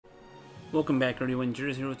Welcome back everyone,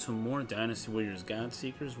 Jerz here with some more Dynasty Warriors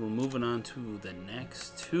Godseekers. We're moving on to the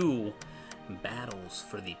next two battles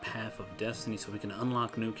for the Path of Destiny so we can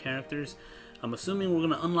unlock new characters. I'm assuming we're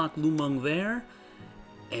going to unlock Lumeng there,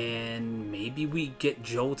 and maybe we get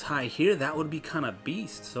Jotai here. That would be kind of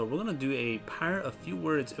beast. So we're going to do a Pirate of Few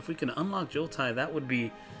Words. If we can unlock Jotai, that would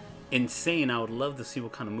be insane. I would love to see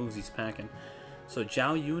what kind of moves he's packing. So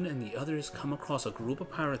Zhao Yun and the others come across a group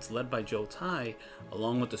of pirates led by Jotai,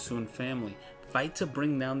 along with the Sun family. Fight to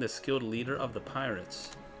bring down the skilled leader of the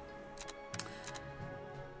pirates.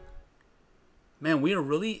 Man, we are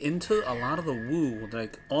really into a lot of the Wu.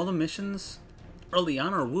 Like, all the missions early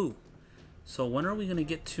on are Wu. So when are we going to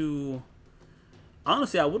get to...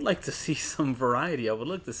 Honestly, I would like to see some variety. I would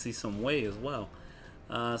like to see some Wei as well.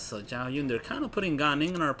 So Zhao Yun, they're kind of putting Gan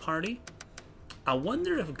Ning in our party. I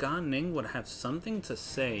wonder if Gan Ning would have something to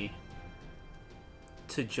say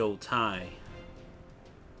to Jotai.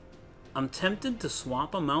 I'm tempted to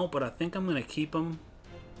swap him out, but I think I'm going to keep him.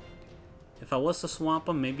 If I was to swap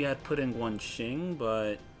him, maybe I'd put in Guanxing,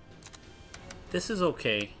 but this is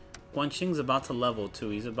okay. Guanxing's about to level too.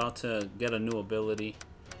 He's about to get a new ability.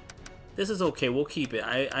 This is okay. We'll keep it.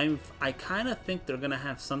 I kind of think they're going to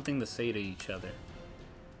have something to say to each other,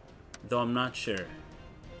 though I'm not sure.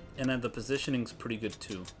 And the positioning's pretty good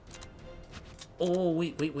too. Oh,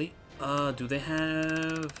 wait. Do they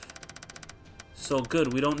have... So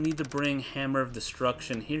good, we don't need to bring Hammer of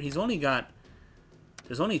Destruction here. He's only got...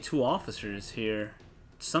 There's only 2 officers here.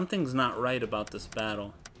 Something's not right about this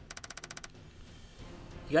battle.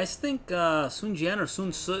 You guys think Sun Jian or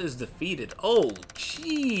Sun Ce is defeated? Oh,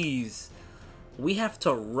 jeez. We have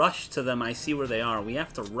to rush to them. I see where they are. We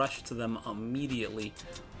have to rush to them immediately.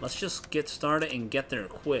 Let's just get started and get there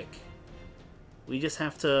quick. We just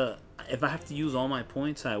have to... If I have to use all my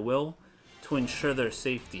points, I will. To ensure their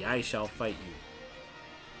safety, I shall fight you.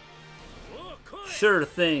 Sure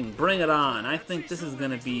thing. Bring it on. I think this is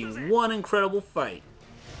going to be one incredible fight.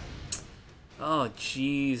 Oh,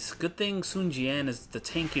 jeez. Good thing Sun Jian is the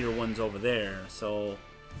tankier ones over there. So...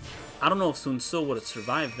 I don't know if Sun Ce would have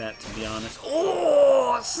survived that, to be honest.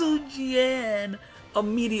 Oh, Sun Jian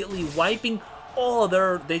immediately wiping.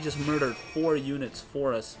 Oh, they just murdered 4 units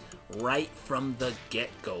for us right from the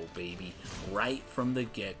get-go, baby. Right from the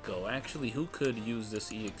get-go. Actually, who could use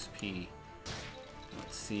this EXP?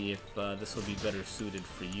 Let's see if this will be better suited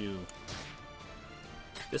for you.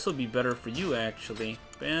 This will be better for you, actually.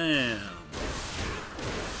 Bam.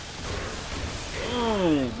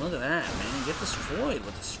 Boom! Look at that, man. Get destroyed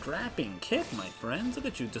with a strapping kick, my friends. Look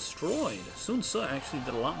at you, destroyed. Sun Ce actually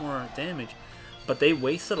did a lot more damage, but they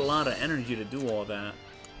wasted a lot of energy to do all that.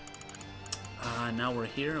 Now we're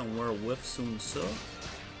here and we're with Sun Ce.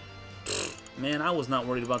 Man, I was not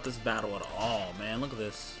worried about this battle at all, man. Look at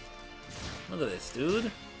this. Look at this,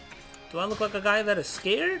 dude. Do I look like a guy that is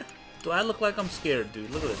scared? Do I look like I'm scared, dude?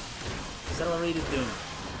 Look at this. Accelerated Doom.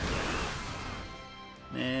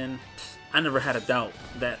 Man... I never had a doubt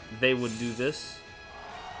that they would do this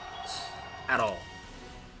at all.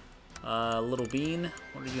 Little Bean,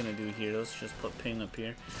 what are you gonna do here? Let's just put Ping up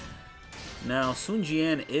here. Now, Sun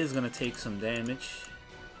Jian is gonna take some damage,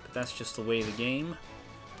 but that's just the way of the game.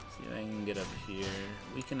 Let's see if I can get up here.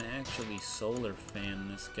 We can actually Solar Fan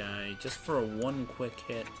this guy just for a 1 quick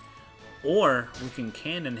hit, or we can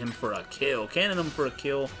cannon him for a kill. Cannon him for a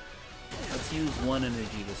kill. Let's use 1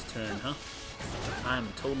 energy this turn, huh? I'm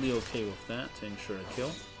totally okay with that to ensure a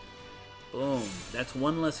kill. Boom. That's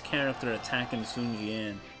 1 less character attacking Sun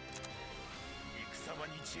Jian.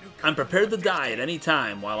 I'm prepared to die at any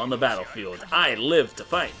time while on the battlefield. I live to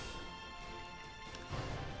fight.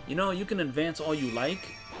 You know, you can advance all you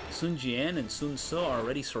like. Sun Jian and Sun Ce are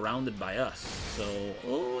already surrounded by us. So,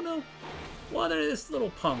 oh no. Well, they're just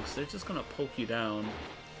little punks. They're just gonna poke you down.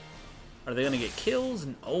 Are they going to get kills?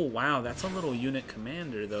 Oh, wow. That's a little unit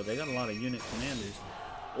commander, though. They got a lot of unit commanders.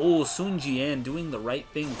 Oh, Sun Jian doing the right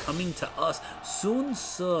thing, coming to us. Sun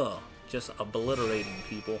Ce just obliterating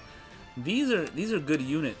people. These are good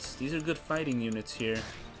units. These are good fighting units here.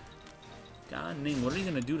 Gan Ning, what are you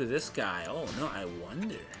going to do to this guy? Oh, no, I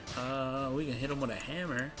wonder. We can hit him with a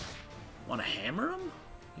hammer. Want to hammer him?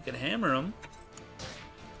 You can hammer him.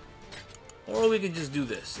 Or we could just do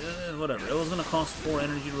this. Whatever. It was going to cost 4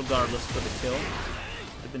 energy regardless for the kill.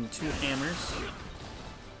 Would have been 2 hammers.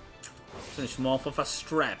 Finish him off with a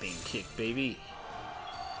strapping kick, baby.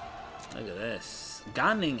 Look at this.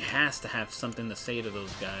 Gan Ning has to have something to say to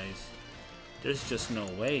those guys. There's just no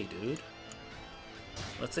way, dude.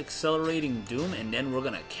 Let's Accelerating Doom, and then we're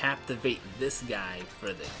going to captivate this guy for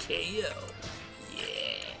the KO.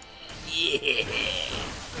 Yeah. Yeah.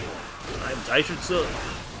 I'm Taishu.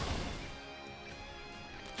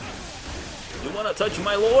 You want to touch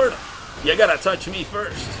my lord? You gotta touch me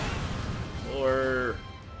first. Or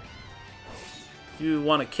if you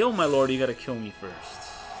want to kill my lord, you gotta kill me first.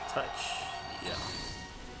 Touch. Yeah.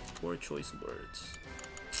 Poor choice of words.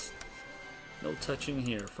 No touching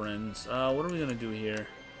here, friends. What are we gonna do here?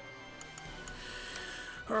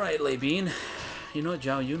 Alright, Lei Bean. You know what,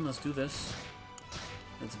 Zhao Yun, let's do this.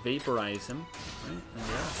 Let's vaporize him. Right? And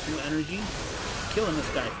yeah, 2 energy. Killing this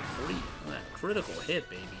guy for free. Oh, that critical hit,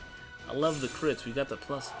 baby. I love the crits. We got the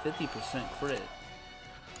plus 50% crit.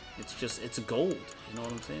 It's just, it's gold. You know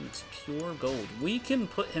what I'm saying? It's pure gold. We can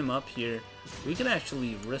put him up here. We can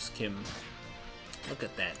actually risk him. Look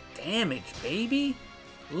at that damage, baby.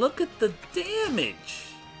 Look at the damage.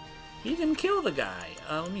 He can kill the guy.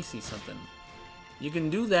 Let me see something. You can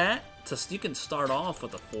do that. You can start off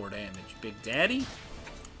with a 4 damage, Big Daddy.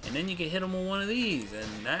 And then you can hit him with one of these.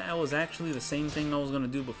 And that was actually the same thing I was going to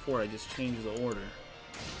do before. I just changed the order.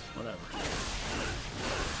 Whatever.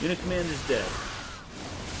 Unit Commander's dead.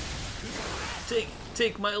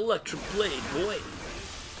 Take my electric blade, boy.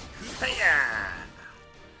 Hiya!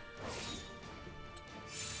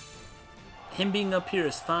 Him being up here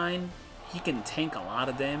is fine. He can tank a lot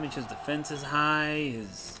of damage. His defense is high.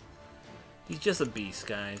 He's just a beast,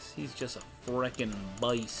 guys. He's just a frickin'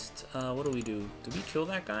 beast. What do? Do we kill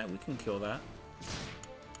that guy? We can kill that.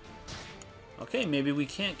 Okay, maybe we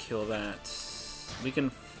can't kill that. We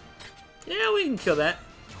can... Yeah, we can kill that.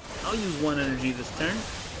 I'll use 1 energy this turn.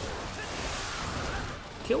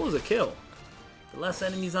 Kill is a kill. The less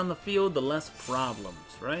enemies on the field, the less problems,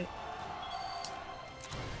 right?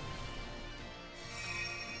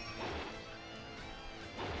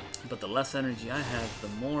 But the less energy I have, the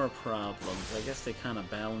more problems. I guess they kind of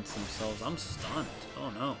balance themselves. I'm stunned.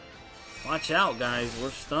 Oh no. Watch out, guys.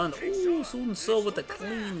 We're stunned. Ooh, Sun So with a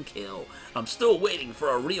clean kill. I'm still waiting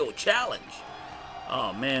for a real challenge.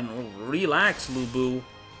 Oh man, relax, Lubu.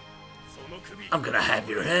 I'm gonna have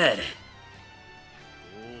your head.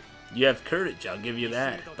 You have courage, I'll give you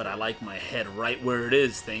that. But I like my head right where it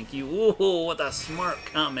is, thank you. Ooh, what a smart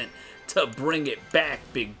comment to bring it back,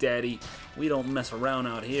 Big Daddy. We don't mess around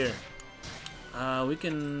out here. We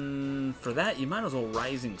can... For that, you might as well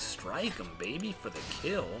Rising Strike him, baby, for the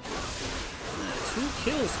kill. 2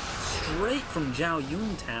 kills straight from Zhao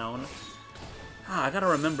Yun Town. I gotta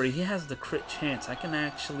remember, he has the crit chance. I can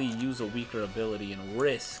actually use a weaker ability and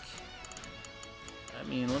risk. I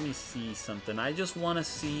mean, let me see something. I just want to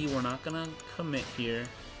see. We're not gonna commit here.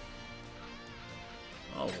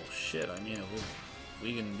 Oh, well, shit. I mean,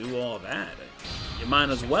 we can do all that. You might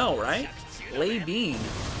as well, right? Lei Bean,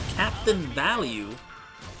 Captain Value,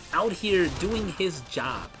 out here doing his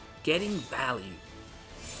job. Getting value.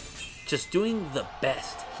 Just doing the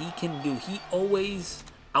best he can do. He always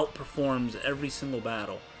outperforms every single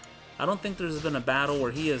battle. I don't think there's been a battle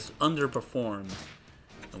where he has underperformed.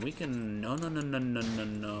 And we can...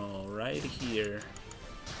 No. Right here.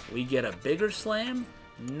 We get a bigger slam?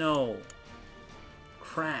 No.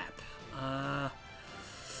 Crap.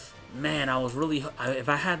 Man, I was really... if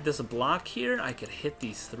I had this block here, I could hit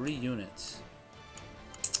these 3 units.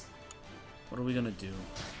 What are we gonna do?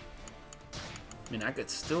 I mean, I could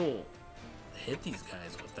still hit these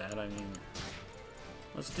guys with that. I mean...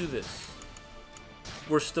 Let's do this.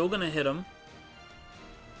 We're still gonna hit them.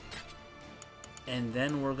 And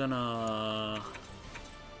then we're gonna...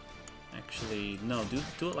 Actually, no, do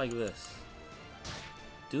it like this.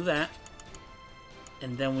 Do that.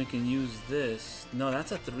 And then we can use this. No,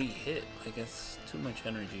 that's a 3 hit. I guess too much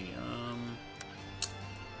energy.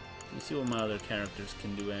 Let me see what my other characters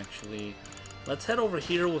can do, actually. Let's head over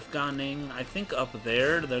here with Gan Ning. I think up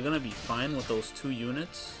there, they're gonna be fine with those 2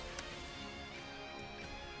 units.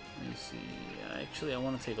 Let me see. Actually, I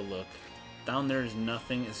want to take a look. Down there is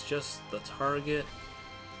nothing. It's just the target.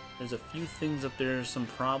 There's a few things up there. Some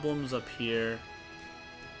problems up here.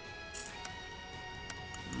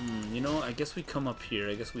 You know, I guess we come up here.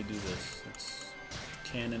 I guess we do this. Let's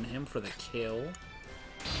cannon him for the kill.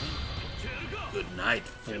 Good night,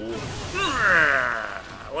 fool.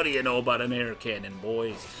 What do you know about an air cannon,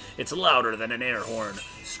 boys? It's louder than an air horn.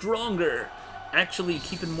 Stronger. Actually,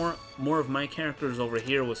 keeping more of my characters over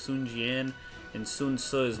here with Sun Jian and Sun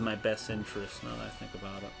Ce is my best interest, now that I think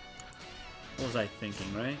about it. What was I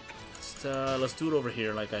thinking, right? Let's do it over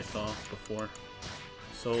here like I thought before.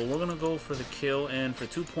 So we're gonna go for the kill, and for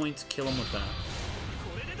 2 points, kill him with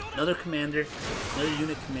that. Another commander, another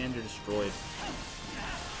unit commander destroyed.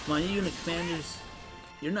 Come on, you unit commanders.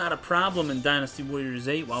 You're not a problem in Dynasty Warriors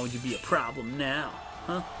 8. Why would you be a problem now?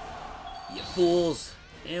 Huh? You fools.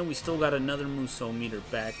 And we still got another Muso meter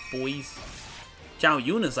back, boys. Zhao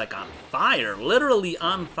Yun is like on fire. Literally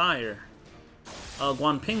on fire.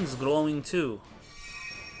 Guanping's glowing too.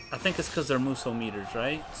 I think it's because they're Muso meters,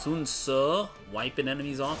 right? Sun Ce, wiping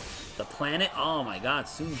enemies off the planet. Oh my god,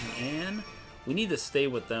 Sun Jian. We need to stay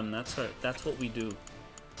with them. That's what we do.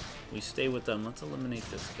 We stay with them. Let's eliminate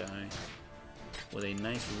this guy with a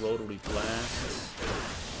nice rotary blast.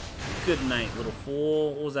 Good night, little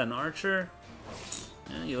fool. What was that, an archer?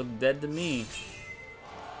 Yeah, you look dead to me.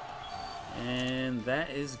 And that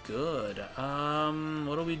is good.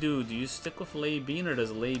 What do we do? Do you stick with Lei Bean or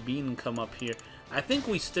does Lei Bean come up here? I think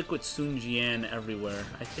we stick with Sun Jian everywhere.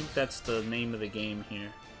 I think that's the name of the game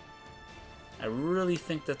here. I really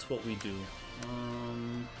think that's what we do.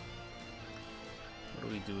 What do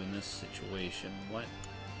we do in this situation? What?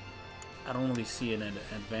 I don't really see an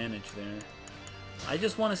advantage there. I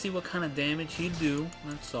just want to see what kind of damage he'd do.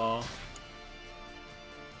 That's all.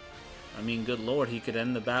 I mean, good lord, he could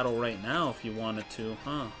end the battle right now if he wanted to,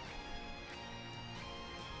 huh?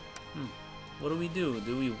 What do we do?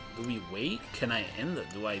 Do we wait? Can I end it?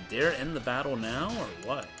 Do I dare end the battle now or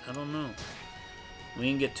what? I don't know. We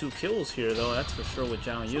didn't get 2 kills here though, that's for sure with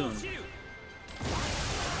Zhao Yun.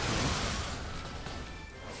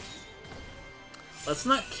 Let's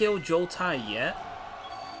not kill Zhou Tai yet.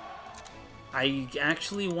 I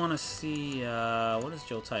actually want to see, what is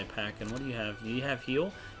Zhou Tai packing? What do you have? Do you have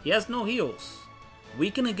heal? He has no heals.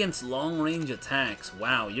 Weaken against long-range attacks.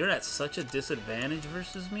 Wow, you're at such a disadvantage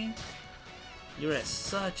versus me. You're at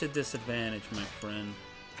such a disadvantage, my friend.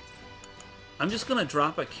 I'm just gonna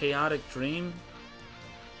drop a Chaotic Dream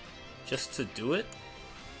just to do it.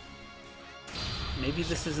 Maybe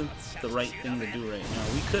this isn't the right thing to do right now.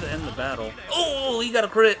 We could end the battle. Oh, he got a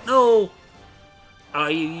crit. No!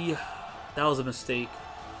 That was a mistake.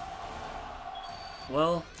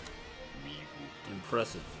 Well,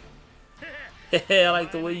 impressive. I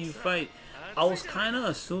like the way you fight. I was kind of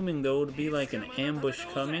assuming, though, to be like an ambush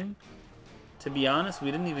coming. To be honest,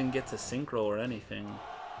 we didn't even get to synchro or anything.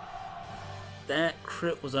 That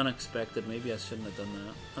crit was unexpected. Maybe I shouldn't have done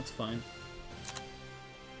that. That's fine.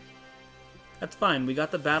 That's fine. We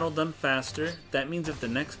got the battle done faster. That means if the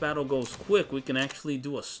next battle goes quick, we can actually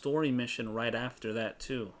do a story mission right after that,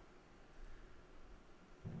 too.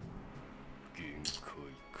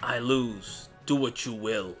 I lose. Do what you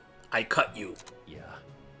will. I cut you. Yeah.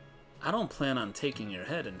 I don't plan on taking your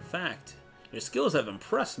head. In fact, your skills have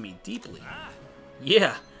impressed me deeply.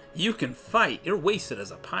 Yeah, you can fight. You're wasted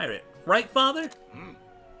as a pirate. Right, father?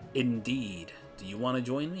 Indeed. Do you want to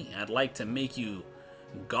join me? I'd like to make you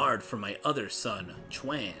guard for my other son,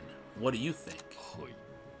 Chuan. What do you think?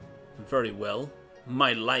 Very well.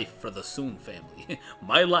 My life for the Sun family.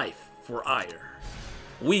 My life for ire.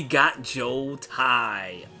 We got Zhou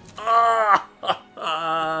Tai.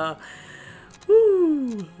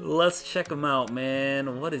 Woo. Let's check him out,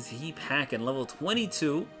 man. What is he packing? Level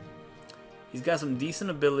 22. He's got some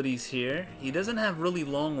decent abilities here. He doesn't have really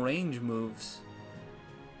long range moves,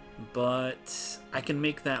 but I can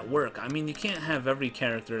make that work. I mean, you can't have every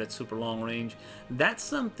character that's super long range. That's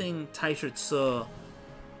something Taishi Ci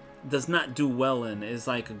does not do well in, is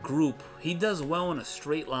like a group. He does well in a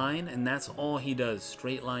straight line, and that's all he does,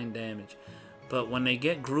 straight line damage. But when they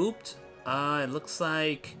get grouped, it looks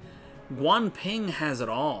like Guanping has it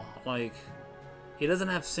all. Like, he doesn't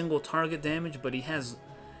have single target damage, but he has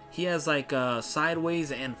like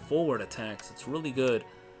sideways and forward attacks. It's really good.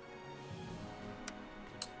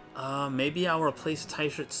 Maybe I'll replace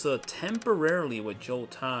Taishi Ci temporarily with Zhou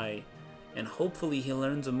Tai, and hopefully he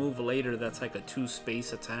learns a move later that's like a 2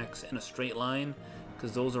 space attacks in a straight line,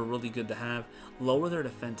 because those are really good to have. Lower their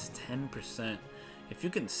defense 10%. If you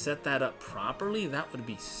can set that up properly, that would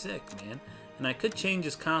be sick, man. And I could change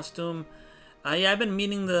his costume. I've been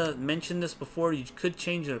meaning to mention this before. You could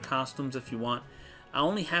change their costumes if you want. I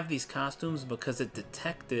only have these costumes because it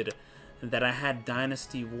detected that I had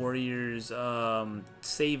Dynasty Warriors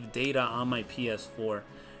save data on my PS4,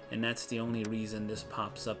 and that's the only reason this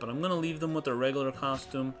pops up. But I'm gonna leave them with their regular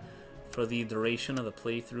costume for the duration of the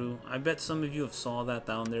playthrough. I bet some of you have saw that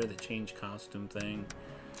down there, the change costume thing.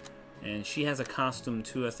 And she has a costume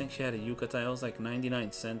too. I think she had a yukata. It was like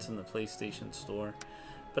 99 cents in the PlayStation store.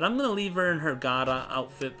 But I'm gonna leave her in her Gata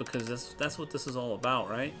outfit because that's what this is all about,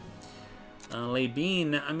 right? Lei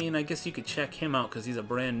Bean, I mean, I guess you could check him out because he's a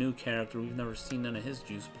brand new character. We've never seen none of his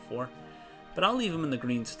juice before. But I'll leave him in the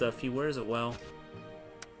green stuff. He wears it well.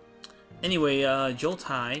 Anyway, Zhou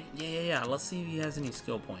Tai. Yeah. Let's see if he has any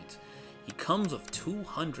skill points. He comes with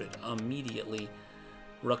 200 immediately.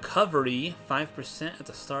 Recovery, 5% at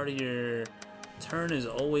the start of your turn is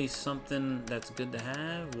always something that's good to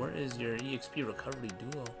have. Where is your EXP recovery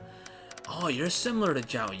duo? Oh, you're similar to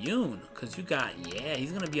Zhao Yun, because you got, yeah,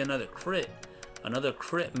 he's going to be another crit. Another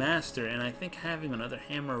crit master, and I think having another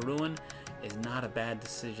Hammer of Ruin is not a bad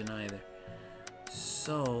decision either.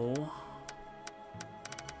 So,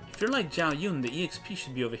 if you're like Zhao Yun, the EXP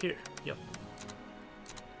should be over here. Yep.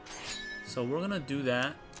 So we're gonna do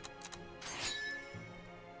that.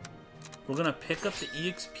 We're gonna pick up the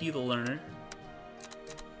EXP, the learner.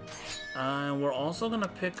 And we're also gonna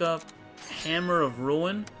pick up Hammer of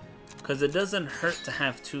Ruin, because it doesn't hurt to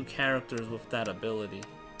have 2 characters with that ability.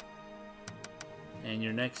 And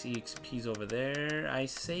your next EXP's over there. I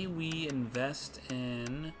say we invest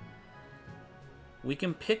in... We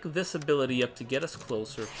can pick this ability up to get us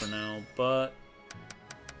closer for now, but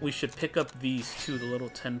we should pick up these 2, the little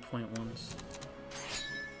 10-point ones.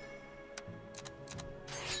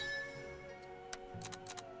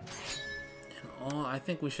 And I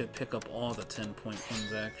think we should pick up all the 10-point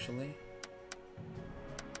ones, actually.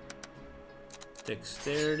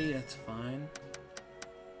 Dexterity, that's fine.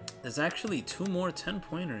 There's actually 2 more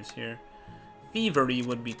 10-pointers here. Thievery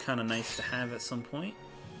would be kind of nice to have at some point.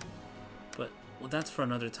 But, well, that's for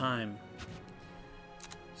another time.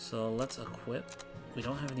 So, let's equip. We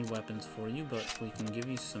don't have any weapons for you, but we can give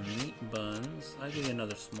you some meat buns. I'll give you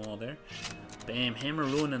another small there. Bam, Hammer,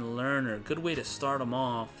 Ruin, and Learner. Good way to start them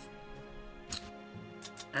off.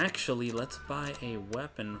 Actually, let's buy a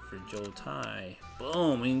weapon for Joe Tai.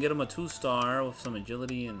 Boom, we can get him a 2-star with some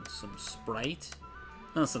agility and some sprite.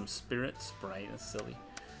 No, some spirit. Sprite, that's silly.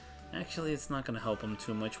 Actually, it's not going to help him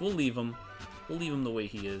too much. We'll leave him. We'll leave him the way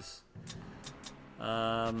he is.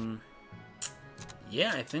 Yeah,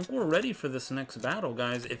 I think we're ready for this next battle,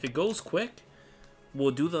 guys. If it goes quick,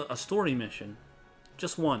 we'll do a story mission.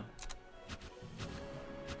 Just one.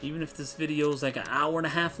 Even if this video is like an hour and a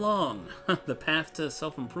half long. The path to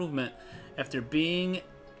self-improvement. After being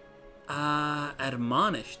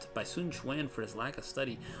admonished by Sun Quan for his lack of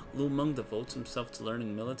study, Lu Meng devotes himself to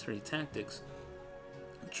learning military tactics.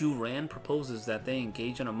 Zhu Ran proposes that they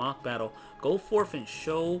engage in a mock battle. Go forth and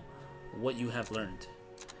show what you have learned.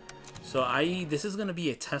 So this is going to be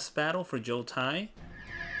a test battle for Joe Tai.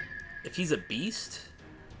 If he's a beast,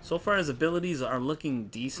 so far his abilities are looking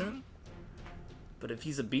decent. But if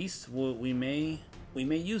he's a beast, we may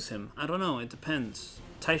use him. I don't know, it depends.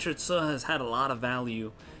 Taisha Tse has had a lot of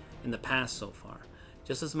value in the past so far.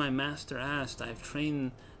 Just as my master asked, I've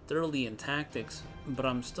trained thoroughly in tactics, but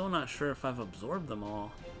I'm still not sure if I've absorbed them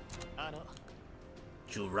all.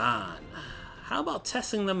 Juran. How about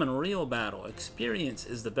testing them in real battle? Experience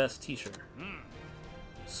is the best teacher.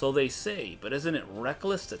 So they say, but isn't it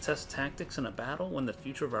reckless to test tactics in a battle when the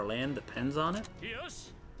future of our land depends on it?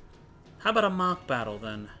 Yes. How about a mock battle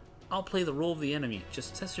then? I'll play the role of the enemy.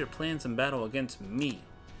 Just test your plans in battle against me.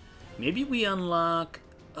 Maybe we unlock...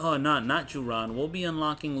 Oh, not Juran. We'll be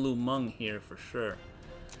unlocking Lu Meng here for sure.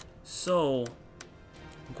 So,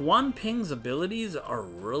 Guan Ping's abilities are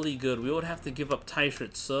really good. We would have to give up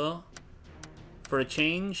Taisha Tse for a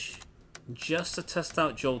change just to test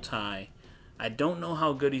out Joe Tai. I don't know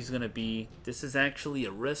how good he's going to be. This is actually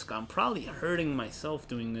a risk. I'm probably hurting myself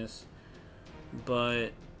doing this.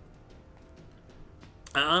 But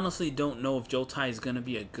I honestly don't know if Joe Tai is going to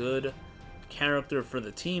be a good character for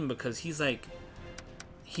the team, because he's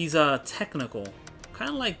technical. Kind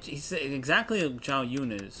of like, he's exactly like Zhao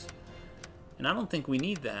Yun is. And I don't think we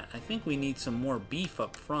need that. I think we need some more beef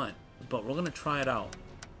up front. But we're going to try it out.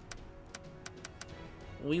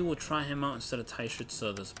 We will try him out instead of Taisha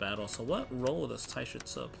Tse this battle. So what role does Taisha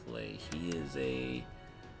Tse play? He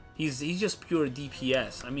is he's just pure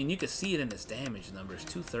DPS. I mean, you can see it in his damage numbers,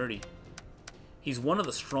 230. He's one of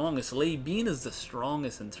the strongest. Lei Bin is the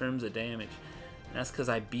strongest in terms of damage. And that's because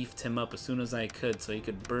I beefed him up as soon as I could, so he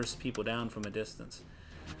could burst people down from a distance.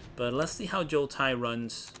 But let's see how Joe Tai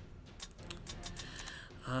runs.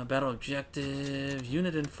 Battle objective,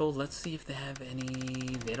 unit info. Let's see if they have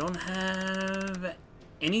any. They don't have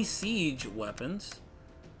any siege weapons,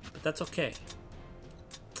 but that's okay.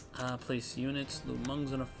 Place units. Lu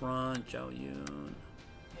Meng's in the front. Zhao Yun.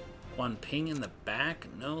 Guan Ping in the back.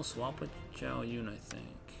 No, swap with Zhao Yun, I think.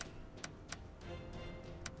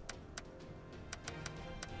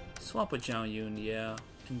 Swap with Zhao Yun, yeah.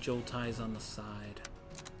 And Joe Tai's on the side.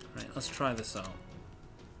 Alright, let's try this out.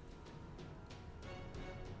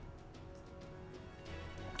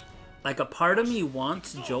 Like, a part of me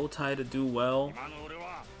wants Joe Tai to do well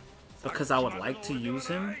because I would like to use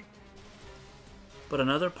him. But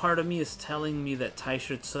another part of me is telling me that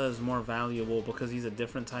Taisha Tse is more valuable because he's a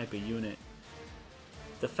different type of unit.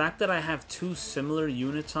 The fact that I have 2 similar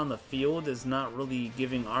units on the field is not really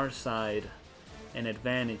giving our side an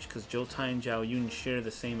advantage, because Joe Tai and Zhao Yun share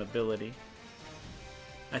the same ability.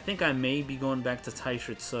 I think I may be going back to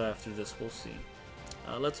Taisha Tse after this, we'll see.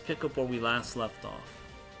 Let's pick up where we last left off.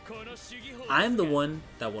 I am the one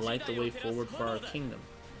that will light the way forward for our kingdom.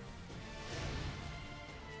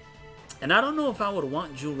 And I don't know if I would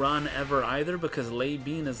want Juran ever either, because Lei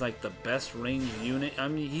Bean is like the best ranged unit. I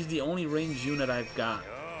mean, he's the only ranged unit I've got.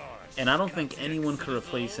 And I don't think anyone could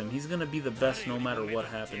replace him. He's going to be the best no matter what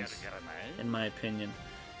happens, in my opinion.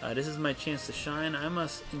 This is my chance to shine. I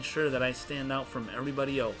must ensure that I stand out from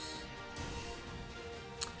everybody else.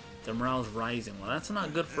 The morale's rising. Well, that's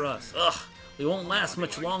not good for us. Ugh, we won't last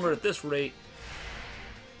much longer at this rate.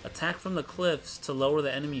 Attack from the cliffs to lower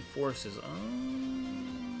the enemy forces.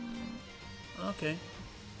 Okay.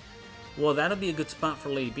 Well, that'll be a good spot for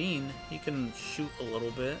Lei Bean. He can shoot a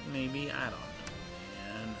little bit, maybe. I don't know,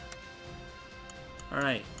 man.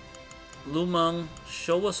 Alright. Lu Meng,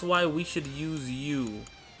 show us why we should use you.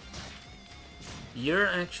 You're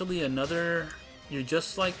actually another... You're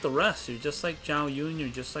just like the rest. You're just like Zhao Yun. You're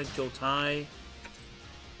just like Zhou Tai.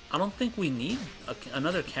 I don't think we need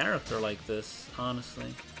another character like this,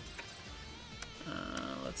 honestly.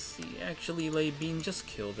 Let's see. Actually, Lei Bean, just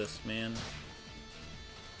kill this, man.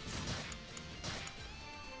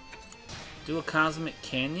 Do a Cosmic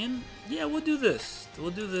Canyon? Yeah, we'll do this.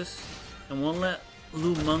 We'll do this. And we'll let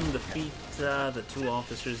Lu Meng defeat the two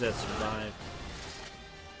officers that survive.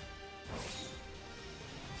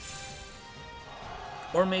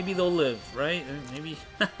 Or maybe they'll live, right? Maybe.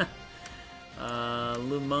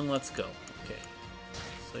 Lu Meng, let's go. Okay.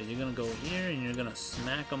 So you're gonna go here and you're gonna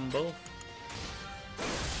smack them both.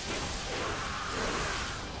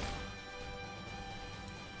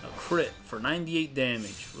 A crit for 98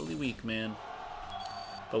 damage. Really weak, man.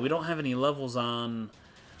 But we don't have any levels on.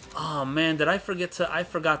 Oh man, did I forget to? I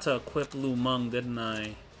forgot to equip Lu Meng, didn't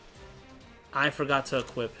I? I forgot to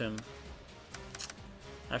equip him.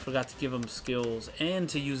 I forgot to give him skills and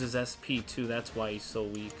to use his SP too. That's why he's so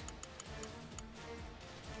weak.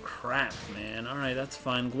 Crap, man. Alright, that's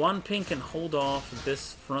fine. Guan Ping can hold off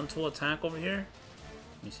this frontal attack over here.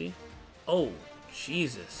 Let me see. Oh,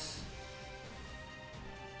 Jesus.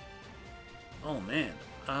 Oh, man.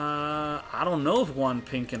 I don't know if Guan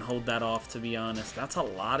Ping can hold that off, to be honest. That's a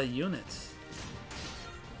lot of units.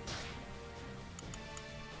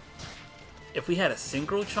 If we had a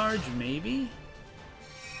synchro charge, maybe?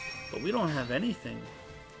 But we don't have anything.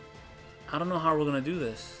 I don't know how we're gonna do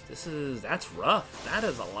this. That's rough. That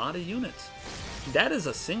is a lot of units. That is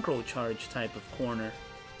a synchro charge type of corner.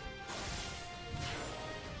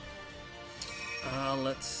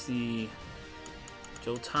 Let's see.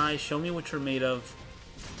 Zhou Tai, show me what you're made of.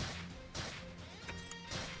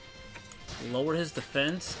 Lower his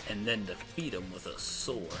defense and then defeat him with a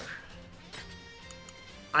sword.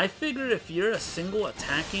 I figure if you're a single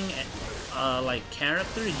attacking like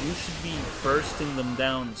character, you should be bursting them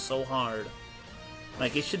down so hard.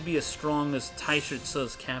 Like it should be as strong as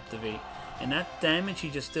Taishitsu's Captivate. And that damage he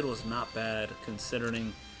just did was not bad,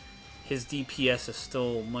 considering his DPS is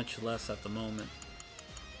still much less at the moment.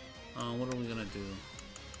 What are we gonna do?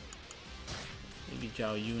 Maybe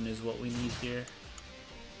Zhao Yun is what we need here.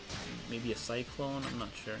 Maybe a Cyclone, I'm not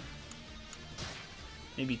sure.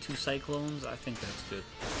 Maybe 2 Cyclones, I think that's good.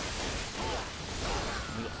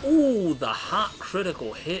 Ooh, the hot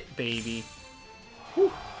critical hit, baby.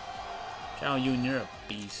 Whew. Zhao Yun, you're a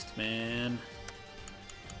beast, man.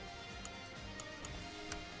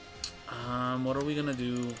 What are we gonna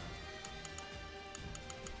do?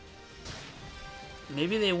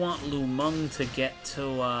 Maybe they want Lu Meng to get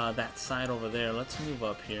to that side over there. Let's move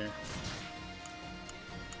up here.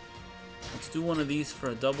 Let's do one of these for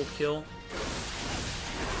a double kill.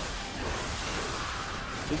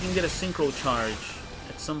 We can get a synchro charge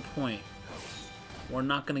at some point. We're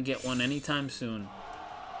not going to get one anytime soon.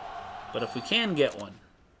 But if we can get one,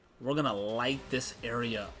 we're going to light this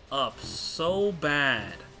area up so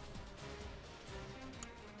bad.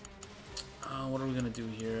 What are we going to do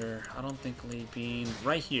here? I don't think Lei Bean.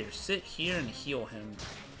 Right here. Sit here and heal him.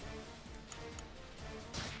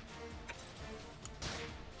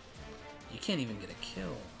 You can't even get a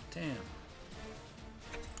kill. Damn.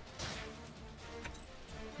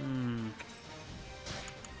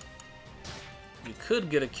 You could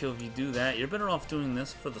get a kill if you do that. You're better off doing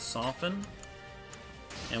this for the soften.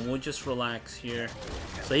 And we'll just relax here.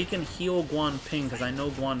 So he can heal Guan Ping, because I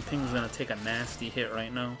know Guan Ping's going to take a nasty hit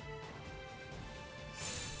right now.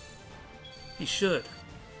 He should.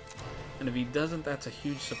 And if he doesn't, that's a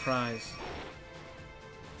huge surprise.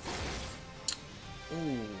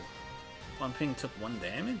 Ooh. Guan Ping took 1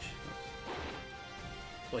 damage?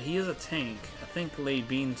 Well, he is a tank. I think Lei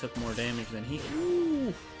Bean took more damage than he...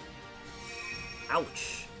 Ooh!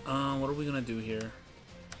 Ouch! What are we gonna do here?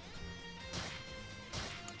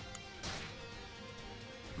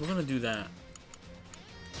 We're gonna do that.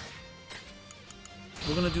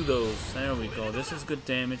 We're gonna do those. There we go. This is good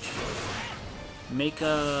damage. Make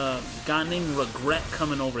a guy named Regret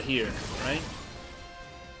coming over here, right?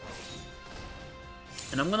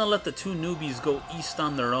 And I'm gonna let the two newbies go east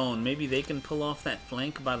on their own. Maybe they can pull off that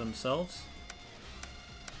flank by themselves.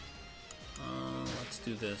 Let's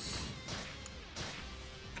do this.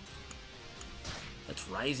 Let's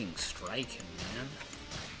Rising Strike him, man.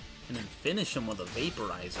 And then finish him with a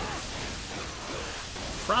Vaporizer.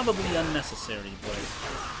 Probably unnecessary, but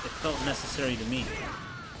it felt necessary to me.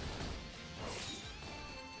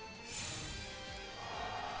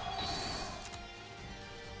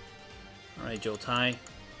 Alright, Jotai.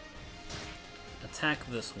 Attack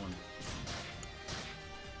this one.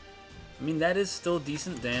 I mean, that is still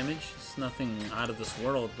decent damage. It's nothing out of this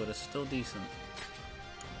world, but it's still decent.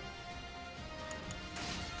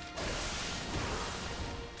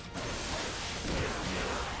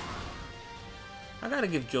 I gotta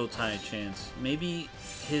give Jotai a chance. Maybe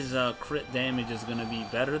his crit damage is gonna be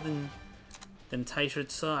better than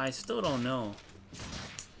Taishutsu. I still don't know.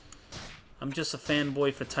 I'm just a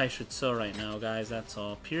fanboy for Taishutsu right now, guys. That's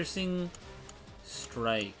all. Piercing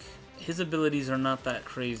Strike. His abilities are not that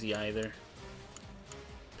crazy either.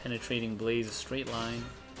 Penetrating Blaze, a straight line.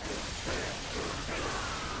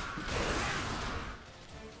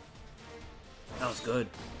 That was good.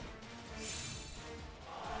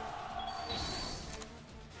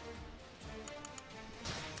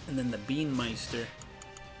 And then the Beanmeister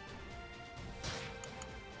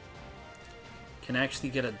can actually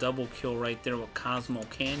get a double kill right there with Cosmo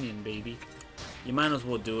Canyon, baby. You might as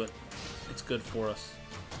well do it. It's good for us.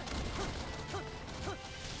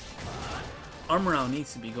 Armor out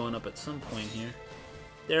needs to be going up at some point here.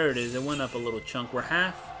 There it is. It went up a little chunk. We're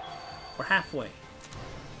halfway.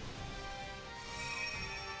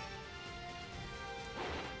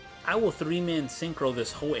 I will 3-man synchro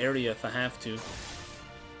this whole area if I have to.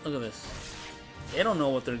 Look at this. They don't know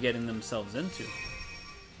what they're getting themselves into.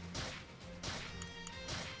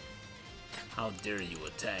 How dare you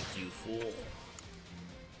attack, you fool.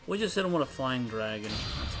 We just hit him with a Flying Dragon.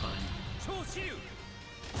 That's fine.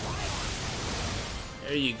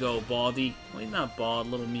 There you go, Baldy. Well, he's not bald.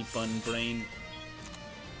 Little meat bun brain.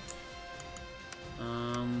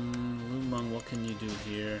 Lumung, what can you do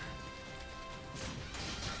here?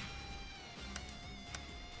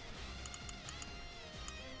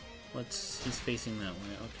 He's facing that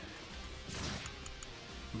way, okay.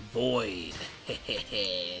 Void.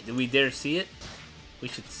 Do we dare see it? We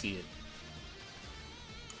should see it.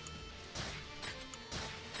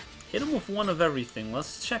 Hit him with one of everything.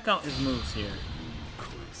 Let's check out his moves here.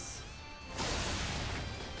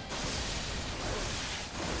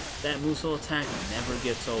 That Muso attack never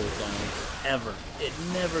gets old, guys. Ever. It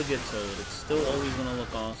never gets old. It's still always gonna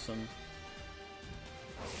look awesome.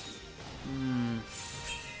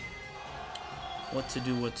 What to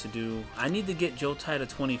do, what to do. I need to get Jotai to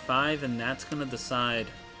 25, and that's gonna decide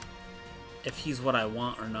if he's what I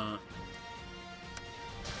want or not.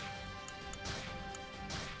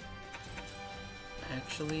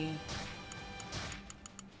 Actually,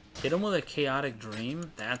 hit him with a Chaotic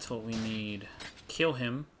Dream. That's what we need. Kill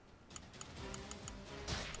him.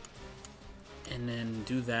 And then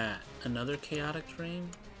do that. Another Chaotic Dream.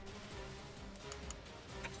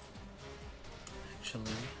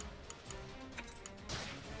 Actually,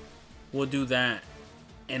 we'll do that.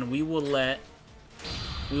 And we will let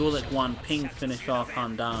Guan Ping finish off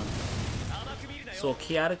Handan. So a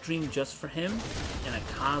Chaotic Dream just for him, and a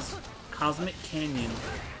Cosmic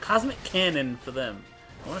Cannon for them.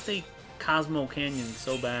 I want to say Cosmo Canyon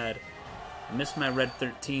so bad. I missed my red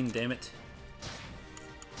 13, damn it.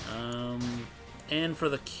 And for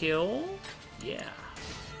the kill, yeah.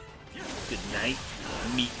 Good night,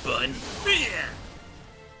 meat bun.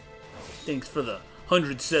 Thanks for the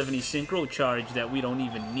 170 synchro charge that we don't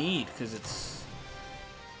even need because it's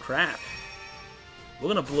crap. We're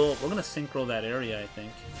gonna blow up. We're gonna synchro that area. I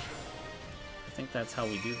think that's how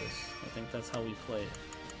we do this. I think that's how we play it.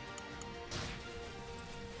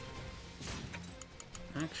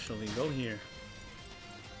 Actually, go here.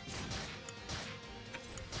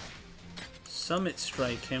 Summit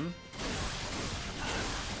Strike him.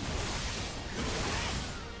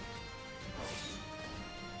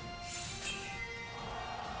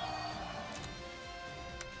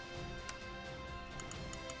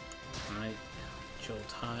 Alright,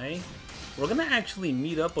 Jotai. We're gonna actually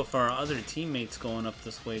meet up with our other teammates going up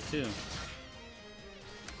this way too.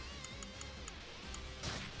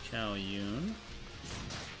 Chao Yun.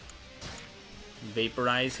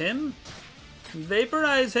 Vaporize him.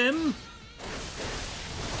 Vaporize him.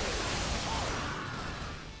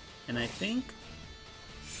 And I think...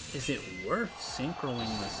 Is it worth synchroing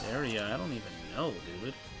this area? I don't even know,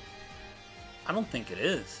 dude. I don't think it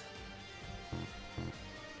is.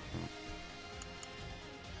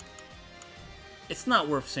 It's not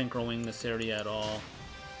worth synchroing this area at all.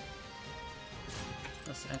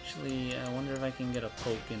 Let's actually... I wonder if I can get a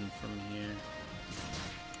poke in from here.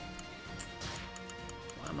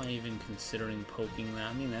 Why am I even considering poking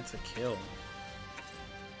that? I mean, that's a kill.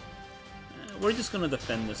 We're just gonna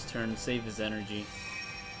defend this turn, save his energy.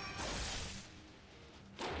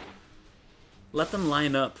 Let them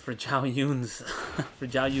line up for Zhao Yun's for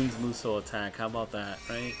Zhao Yun's Musou attack. How about that,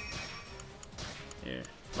 right? Here.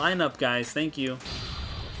 Line up, guys. Thank you.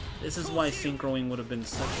 This is why synchroing would have been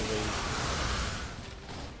such a waste.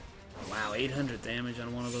 Wow, 800 damage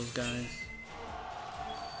on one of those guys.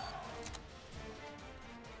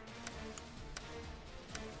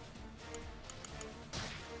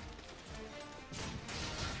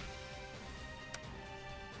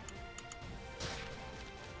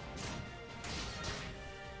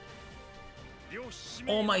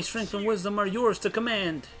 All my strength and wisdom are yours to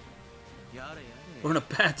command. We're in a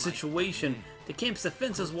bad situation. The camp's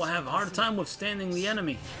defenses will have a hard time withstanding the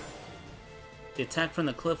enemy. The attack from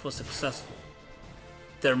the cliff was successful.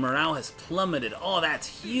 Their morale has plummeted. Oh, that's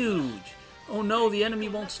huge. Oh no, the enemy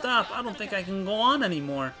won't stop. I don't think I can go on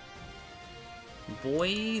anymore.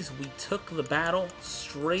 Boys, we took the battle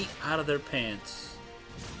straight out of their pants.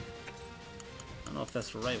 I don't know if that's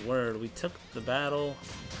the right word. We took the battle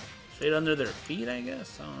straight under their feet, I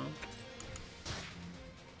guess? I don't know.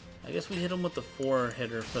 I guess we hit him with the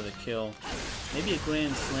 4-hitter for the kill. Maybe a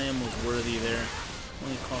Grand Slam was worthy there.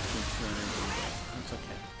 Only cost me 2 energy. That's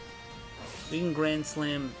okay. We can Grand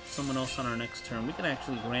Slam someone else on our next turn. We can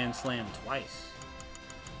actually Grand Slam twice.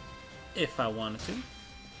 If I wanted to.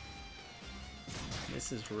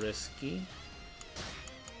 This is risky.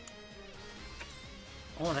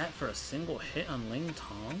 All that for a single hit on Ling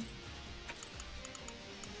Tong?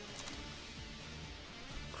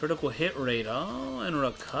 Critical hit rate. Oh, and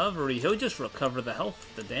recovery. He'll just recover the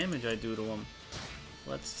health, the damage I do to him.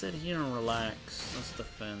 Let's sit here and relax. Let's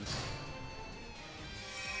defend.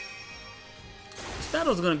 This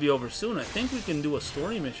battle's gonna be over soon. I think we can do a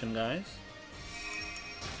story mission, guys.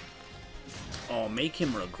 Oh, make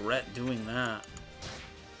him regret doing that.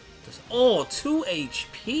 Just, oh, 2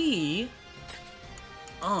 HP?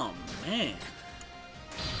 Oh, man.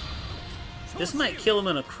 This might kill him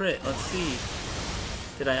in a crit. Let's see.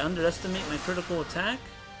 Did I underestimate my critical attack?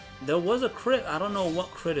 There was a crit. I don't know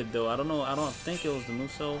what critted though. I don't know. I don't think it was the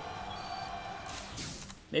Musou.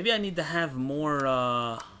 Maybe I need to have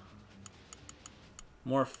more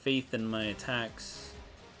faith in my attacks.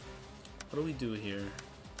 What do we do here?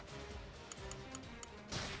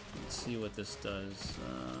 Let's see what this does.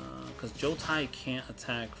 Because Jotai can't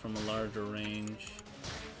attack from a larger range.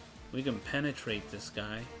 We can penetrate this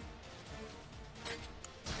guy.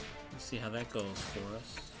 See how that goes for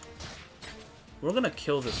us. We're gonna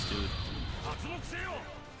kill this dude.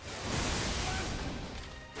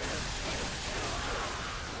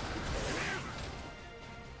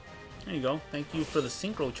 There you go. Thank you for the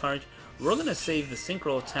synchro charge. We're gonna save the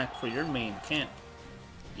synchro attack for your main camp.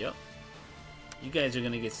 Yep. You guys are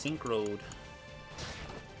gonna get synchroed.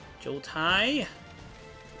 Jotai,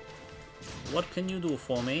 what can you do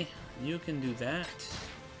for me? You can do that.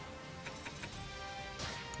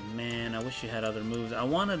 Man, I wish you had other moves. I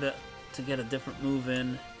wanted to get a different move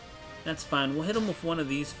in. That's fine. We'll hit him with one of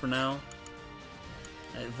these for now.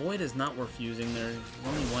 Void is not worth using. There's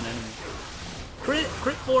only one enemy. Crit!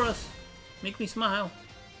 Crit for us! Make me smile.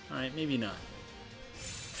 Alright, maybe not.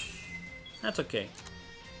 That's okay.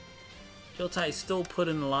 Jotai still put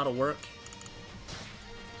in a lot of work.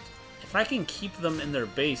 If I can keep them in their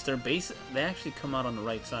base, they actually come out on the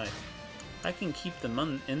right side. If I can keep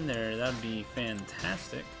them in there, that'd be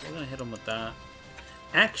fantastic. We're gonna hit them with that.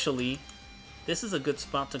 Actually, this is a good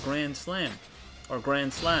spot to Grand Slam. Or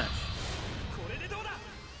Grand Slash.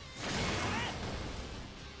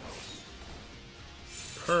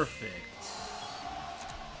 Perfect.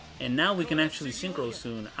 And now we can actually synchro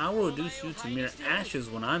soon. I will reduce you to mere ashes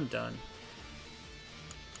when I'm done.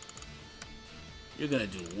 You're gonna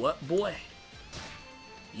do what, boy?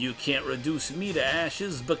 You can't reduce me to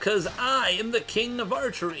ashes because I am the king of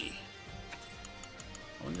archery.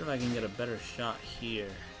 I wonder if I can get a better shot here.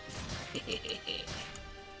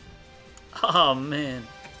 Oh man.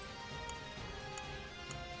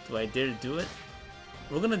 Do I dare to do it?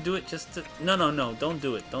 We're gonna do it just to... No, don't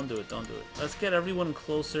do it. Don't do it. Let's get everyone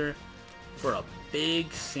closer for a big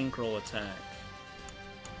synchro attack.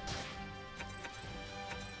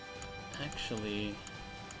 Actually...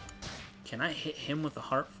 Can I hit him with a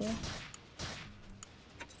heartful?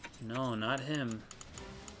 No, not him.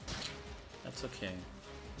 That's okay.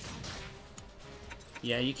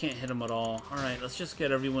 Yeah, you can't hit him at all. Alright, let's just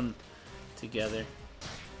get everyone together.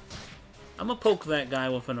 I'm gonna poke that guy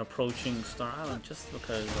with an approaching Star Island just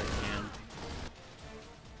because I can.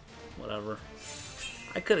 Whatever.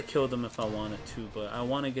 I could have killed him if I wanted to, but I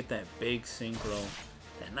want to get that big synchro.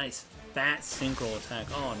 That nice fat synchro attack.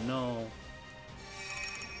 Oh no.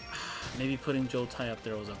 Maybe putting Joe Tai up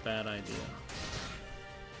there was a bad idea.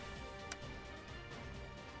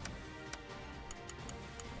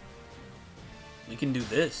 We can do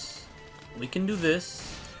this. We can do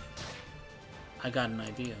this. I got an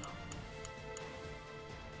idea.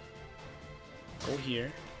 Go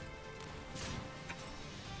here.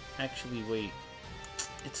 Actually, wait.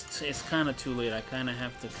 It's kind of too late. I kind of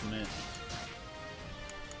have to commit.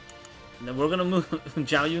 And then we're gonna move.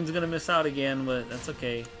 Zhao Yun's gonna miss out again, but that's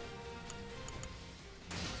okay.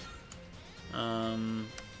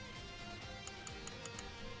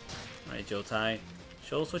 Alright, Joe Tai.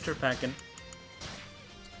 Show us what you're packing.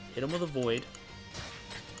 Hit him with a void.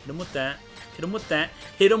 Hit him with that. Hit him with that.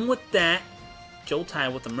 Hit him with that. Joe Tai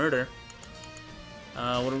with the murder.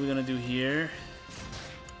 What are we gonna do here?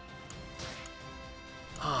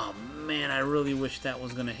 Oh man, I really wish that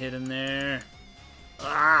was gonna hit in there.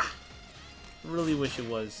 Ah! Really wish it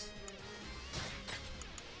was.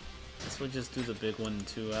 Guess we'll just do the big one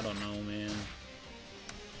too. I don't know, man.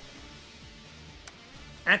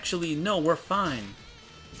 Actually, no, we're fine.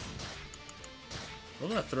 We're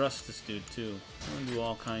gonna thrust this dude too. We're gonna do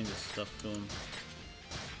all kinds of stuff to him.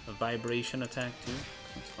 A vibration attack too.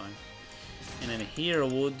 That's fine. And then here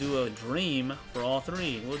we'll do a dream for all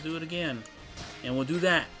three. We'll do it again. And we'll do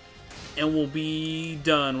that. And we'll be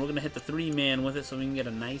done. We're gonna hit the 3-man with it so we can get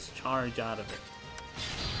a nice charge out of it.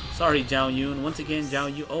 Sorry, Zhao Yun. Once again,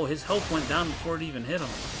 Zhao Yun. Oh, his health went down before it even hit him.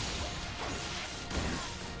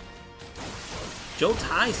 Joe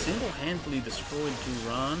Tai single-handedly destroyed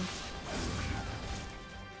Juran.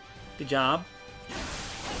 Good job.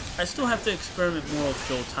 I still have to experiment more with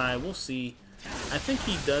Joe Tai. We'll see. I think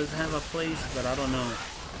he does have a place, but I don't know.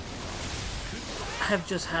 I have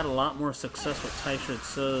just had a lot more success with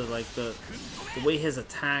Taishutsu, like the way his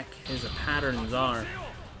attack, his patterns are.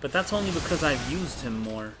 But that's only because I've used him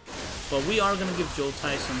more. But we are gonna give Joe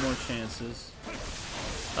Tai some more chances.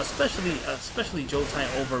 Especially Joe Tai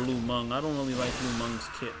over Lu Meng. I don't really like Lu Meng's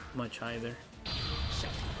kit much either.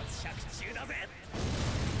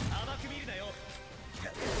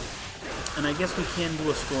 And I guess we can do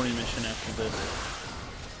a story mission after this.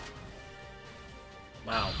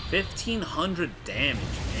 Wow, 1500 damage,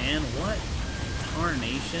 man. What?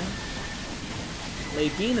 Tarnation? Lei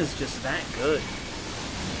Bin is just that good.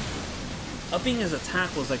 Upping his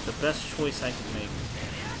attack was like the best choice I could make.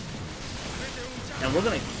 And we're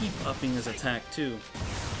gonna keep upping his attack too.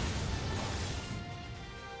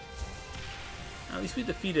 At least we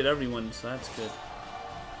defeated everyone, so that's good.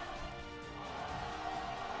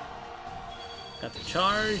 Got the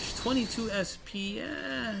charge, 22 SP.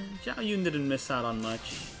 Zhao Yun didn't miss out on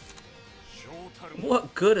much.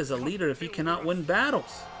 What good is a leader if he cannot win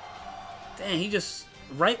battles? Dang, he just...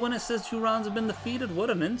 Right when it says 2 rounds have been defeated? What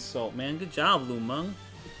an insult, man. Good job, Lu Meng.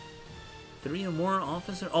 3 or more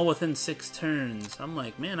officer? Oh, within 6 turns. I'm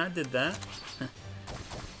like, man, I did that.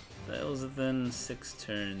 That was within 6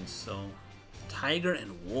 turns, so... Tiger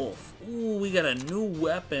and Wolf. Ooh, we got a new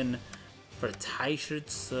weapon for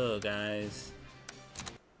Taishutsu, guys.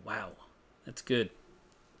 Wow, that's good.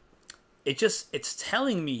 It's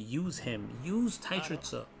telling me use him. Use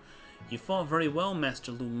Taishutsu. You fought very well,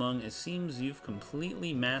 Master Lu Meng. It seems you've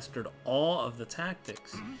completely mastered all of the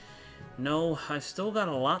tactics. No, I've still got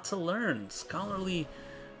a lot to learn. Scholarly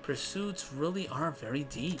pursuits really are very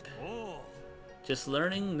deep. Just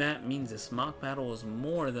learning that means this mock battle is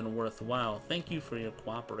more than worthwhile. Thank you for your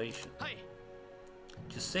cooperation.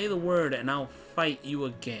 Just say the word and I'll fight you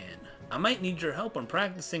again. I might need your help on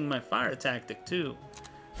practicing my fire tactic too.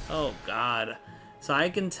 Oh god. So I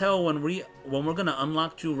can tell when we're gonna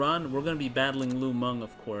unlock Juran, we're gonna be battling Lu Meng,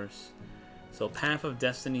 of course. So Path of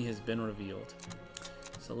Destiny has been revealed.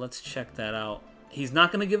 So let's check that out. He's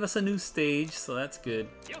not gonna give us a new stage, so that's good.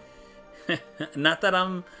 Not that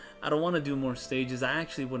I don't want to do more stages. I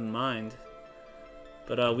actually wouldn't mind.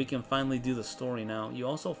 But we can finally do the story now. You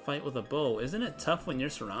also fight with a bow. Isn't it tough when you're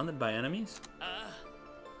surrounded by enemies?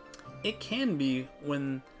 It can be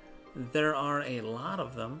when there are a lot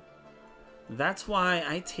of them. That's why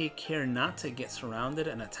I take care not to get surrounded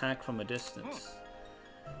and attack from a distance.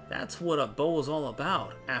 That's what a bow is all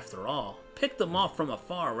about, after all. Pick them off from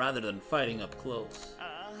afar rather than fighting up close.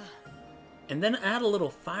 And then add a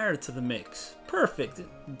little fire to the mix. Perfect.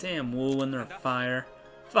 Damn Wu and their fire.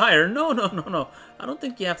 Fire? No, no, no, no. I don't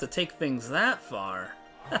think you have to take things that far.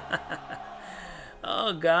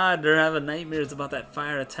 Oh god, they're having nightmares about that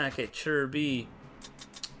fire attack at Chirby.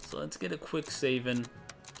 So let's get a quick saving.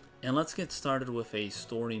 And let's get started with a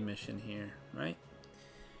story mission here, right?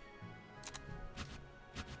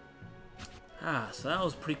 Ah, so that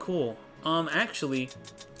was pretty cool. Actually,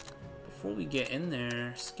 before we get in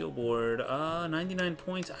there, skill board, 99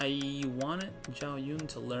 points. I wanted Zhao Yun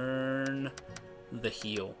to learn the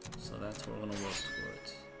heal, so that's what we're gonna work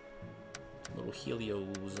towards. Little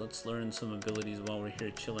Helios. Let's learn some abilities while we're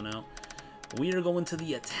here chilling out. We are going to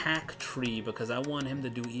the attack tree because I want him to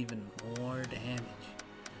do even more damage.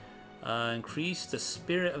 Increase the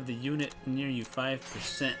spirit of the unit near you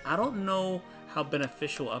 5%. I don't know how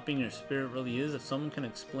beneficial upping your spirit really is. If someone can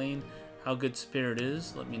explain how good spirit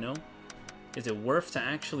is, let me know. Is it worth to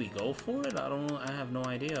actually go for it? I don't know. I have no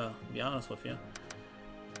idea, to be honest with you.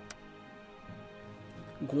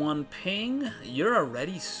 Guanping, you're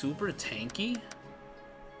already super tanky.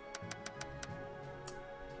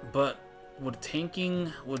 But would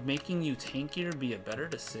making you tankier be a better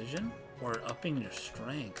decision? Or upping your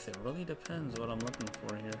strength? It really depends what I'm looking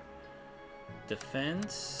for here.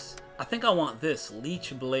 Defense. I think I want this.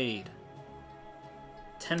 Leech Blade.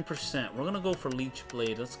 10%. We're going to go for Leech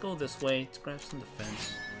Blade. Let's go this way. Let's grab some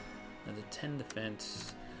defense. Another 10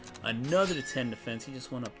 defense. Another 10 defense. He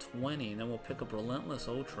just went up 20. And then we'll pick up Relentless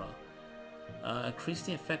Ultra. Increase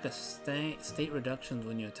the effect of state reductions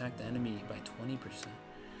when you attack the enemy by 20%.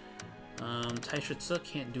 Taishutsu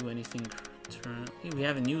can't do anything. We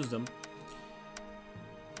haven't used them.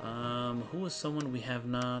 Who is someone we have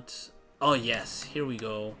not... Oh yes, here we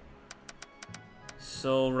go.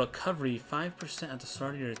 So recovery 5% at the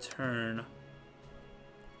start of your turn.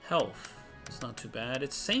 Health, it's not too bad.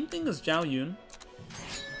 It's same thing as Zhao Yun.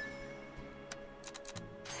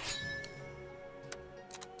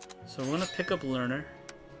 So we're gonna pick up Learner.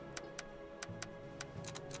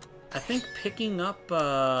 I think picking up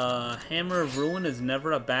Hammer of Ruin is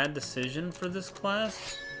never a bad decision for this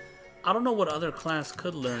class. I don't know what other class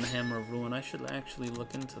could learn Hammer of Ruin. I should actually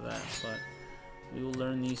look into that, but we will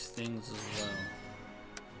learn these things as well.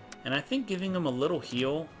 And I think giving him a little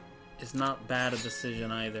heal is not bad a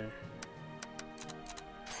decision either.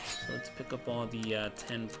 So let's pick up all the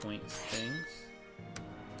 10 points things.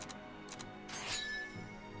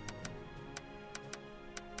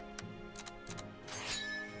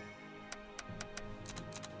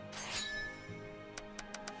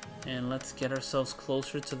 And let's get ourselves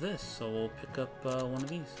closer to this. So we'll pick up one of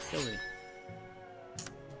these. Ability.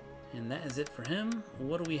 And that is it for him.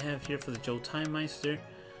 What do we have here for the Jotai Meister?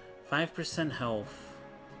 5% health.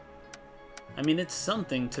 I mean, it's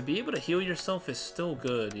something. To be able to heal yourself is still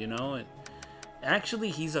good, you know?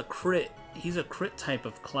 Actually, he's a crit. He's a crit type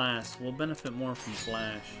of class. We'll benefit more from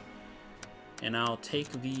Flash. And I'll take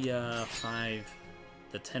the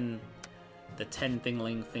 10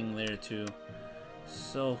 thingling thing there too.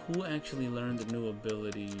 So, who actually learned the new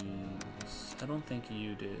abilities? I don't think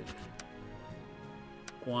you did.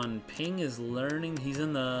 Guanping is learning.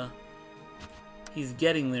 He's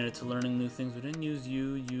getting there to learning new things. We didn't use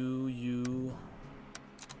you.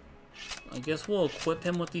 I guess we'll equip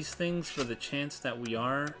him with these things for the chance that we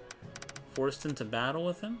are forced into battle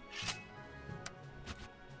with him.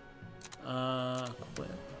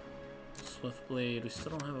 Equip. Swift Blade. We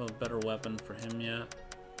still don't have a better weapon for him yet.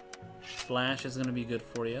 Flash is going to be good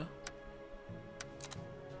for you.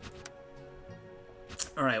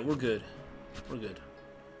 Alright, we're good. We're good.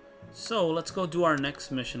 So, let's go do our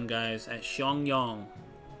next mission, guys, at Xiangyang.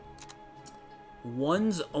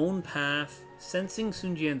 One's own path. Sensing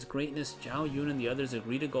Sun Jian's greatness, Zhao Yun and the others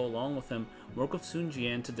agree to go along with him, work with Sun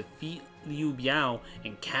Jian to defeat Liu Biao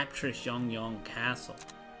and capture Xiangyang Castle.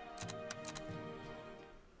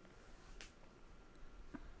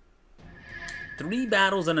 Three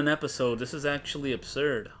battles in an episode. This is actually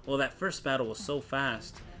absurd. Well, that first battle was so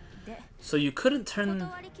fast. So you couldn't turn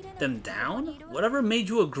them down? Whatever made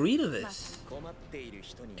you agree to this?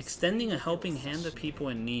 Extending a helping hand to people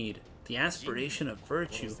in need. The aspiration of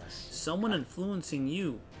virtue. Someone influencing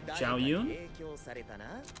you. Zhao Yun?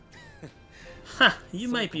 Ha! You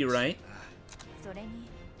might be right.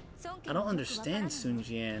 I don't understand Sun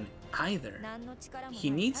Jian either. He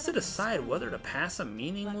needs to decide whether to pass a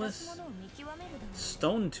meaningless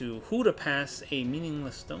stone to. Who to pass a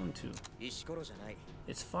meaningless stone to.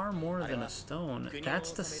 It's far more than a stone.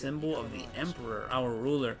 That's the symbol of the Emperor, our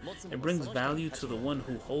ruler. It brings value to the one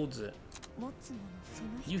who holds it.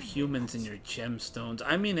 You humans and your gemstones.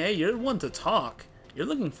 I mean, hey, you're one to talk. You're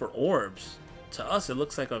looking for orbs. To us, it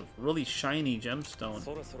looks like a really shiny gemstone.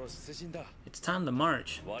 It's time to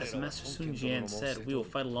march. As Master Sun Jian said, we will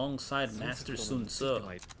fight alongside Master Sun Ce.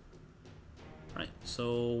 Right,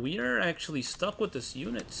 so we are actually stuck with this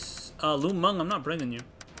unit. Lu Meng, I'm not bringing you.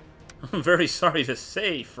 I'm very sorry to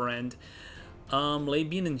say, friend. Lei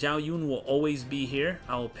Bin and Zhao Yun will always be here.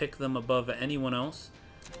 I will pick them above anyone else.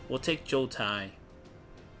 We'll take Zhou Tai.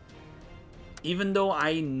 Even though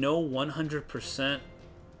I know 100%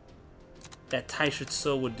 that Taishi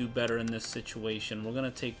Ci would do better in this situation, we're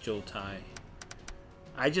gonna take Zhou Tai.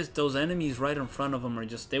 Those enemies right in front of him are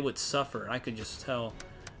just, they would suffer. I could just tell.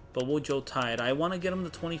 But we'll Zhou Tai it. I want to get him to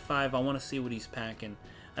 25. I want to see what he's packing.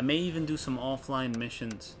 I may even do some offline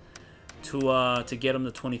missions to get him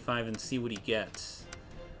to 25 and see what he gets.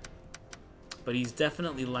 But he's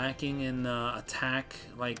definitely lacking in attack.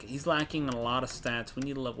 Like, he's lacking in a lot of stats. We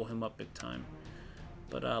need to level him up big time.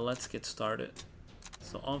 But let's get started.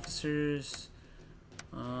 So officers,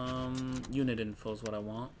 unit info is what I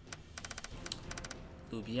want.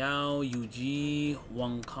 Lu Biao, Yu Ji,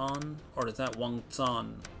 Wang Kan, or is that Wang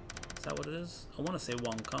Zan? Is that what it is? I want to say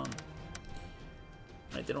Wang Kan.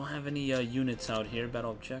 Right, they don't have any units out here.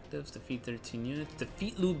 Battle objectives, defeat 13 units.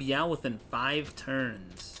 Defeat Lu Biao within 5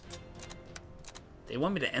 turns. They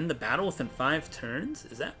want me to end the battle within 5 turns?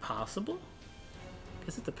 Is that possible?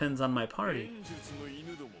 Guess it depends on my party.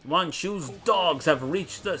 Wan Shu's dogs have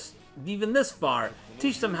reached us even this far.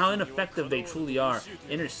 Teach them how ineffective they truly are.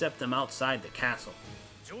 Intercept them outside the castle.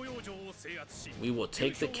 We will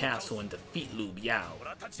take the castle and defeat Lu Biao.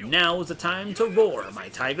 Now is the time to roar, my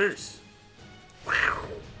tigers. Wow.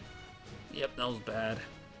 Yep, that was bad.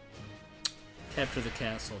 Capture the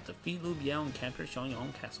castle. Defeat Lu Biao and capture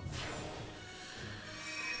Xiangyang Castle.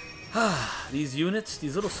 These units,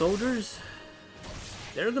 these little soldiers,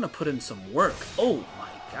 they're gonna put in some work. Oh my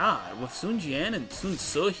god, with Sun Jian and Sun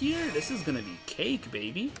Ce here, this is gonna be cake,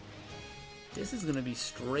 baby. This is gonna be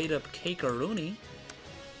straight up cake-a-rooney.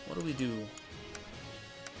 What do we do?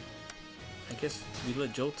 I guess we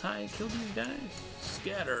let Zhou Tai kill these guys?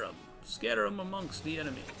 Scatter them. Scatter them amongst the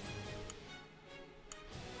enemy.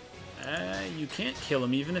 You can't kill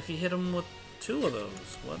him even if you hit him with 2 of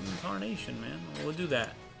those. What in tarnation, man? We'll do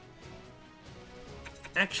that.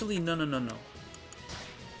 Actually, no. Do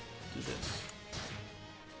this.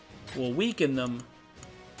 We'll weaken them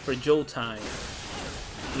for Zhou Tai.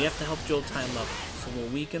 We have to help Zhou Tai level. So we'll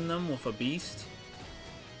weaken them with a beast.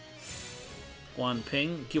 Guan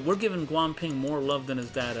Ping. We're giving Guan Ping more love than his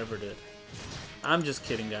dad ever did. I'm just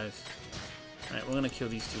kidding, guys. Alright, we're gonna kill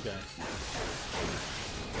these 2 guys.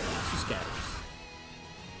 2 scatters.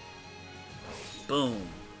 Boom.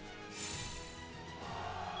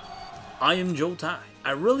 I am Zhou Tai.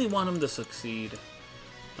 I really want him to succeed.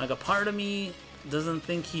 Like, a part of me doesn't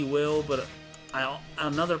think he will, but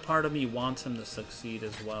another part of me wants him to succeed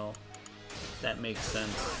as well. That makes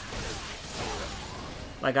sense.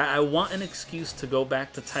 Like, I want an excuse to go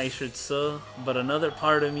back to Taishi Ci, but another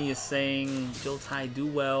part of me is saying, Zhou Tai, do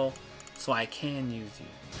well, so I can use you.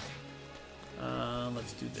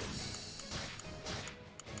 Let's do this.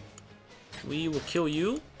 We will kill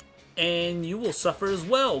you, and you will suffer as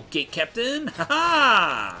well, Gate Captain!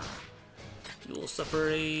 Ha-ha! You will suffer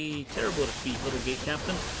a terrible defeat, little Gate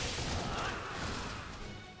Captain.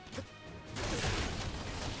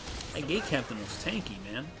 That Gate Captain was tanky,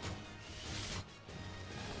 man.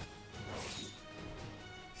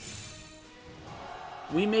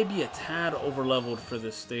 We may be a tad overleveled for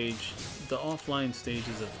this stage. The offline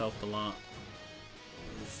stages have helped a lot.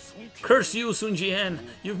 Curse you, Sun Jian!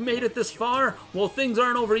 You've made it this far? Well, things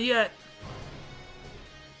aren't over yet.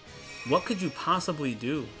 What could you possibly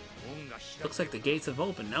do? Looks like the gates have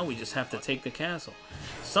opened. Now we just have to take the castle.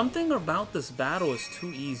 Something about this battle is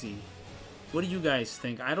too easy. What do you guys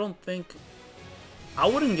think? I wouldn't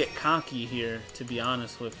get cocky here, to be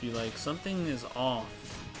honest with you. Like, something is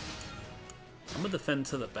off. I'm gonna defend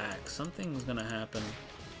to the back. Something's gonna happen.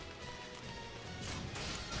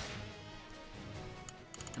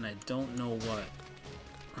 And I don't know what.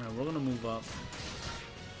 Alright, we're gonna move up.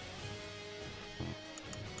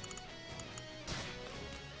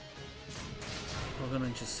 We're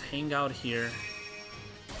gonna just hang out here.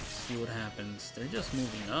 See what happens. They're just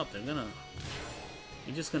moving up.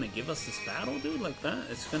 You're just gonna give us this battle, dude, like that?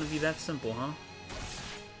 It's gonna be that simple, huh?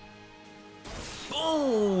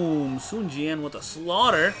 Boom! Sun Jian with a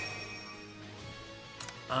slaughter.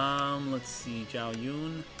 Let's see. Zhao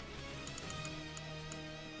Yun.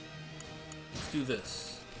 Let's do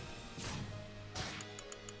this.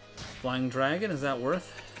 Flying Dragon, is that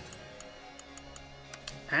worth?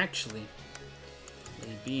 Actually,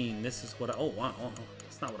 Lei Bin, this is what I... Oh, wow. Oh, no.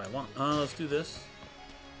 That's not what I want. Let's do this.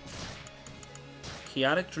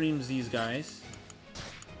 Chaotic Dreams these guys.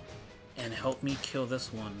 And help me kill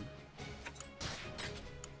this one.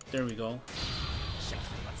 There we go.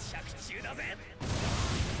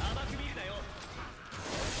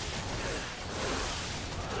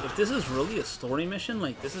 If this is really a story mission,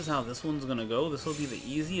 like this is how this one's gonna go, this will be the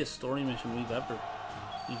easiest story mission we've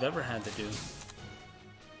ever had to do.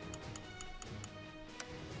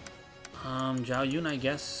 Zhao Yun, I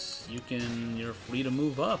guess you're free to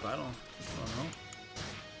move up. I don't know.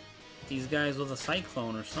 These guys with a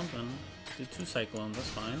cyclone or something. Do 2 cyclones, that's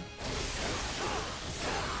fine.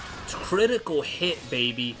 Critical hit,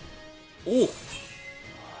 baby. Ooh.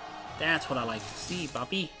 That's what I like to see,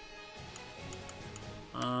 papi.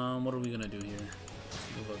 What are we gonna do here?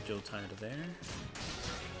 Move up Jotai to there.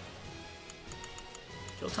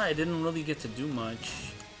 Jotai didn't really get to do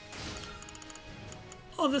much.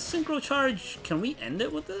 Oh, this synchro charge. Can we end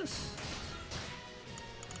it with this?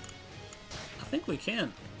 I think we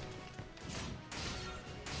can.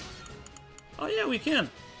 Oh yeah, we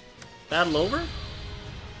can. Battle over? I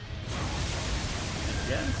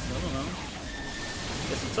guess. I don't know.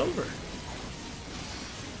 Guess it's over.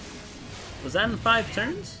 Was that in 5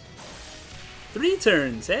 turns? 3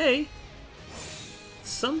 turns, hey!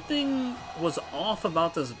 Something was off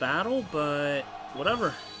about this battle, but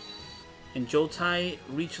whatever. And Jotai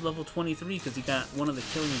reached level 23 because he got one of the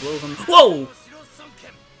killing blows on. Whoa!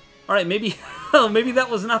 Alright, maybe maybe that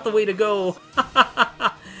was not the way to go.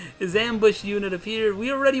 His ambush unit appeared.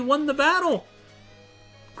 We already won the battle!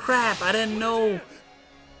 Crap, I didn't know.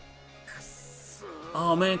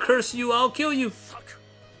 Oh man, curse you, I'll kill you.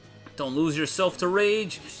 Don't lose yourself to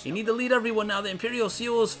rage. You need to lead everyone now. The Imperial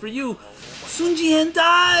Seal is for you. Sun Jian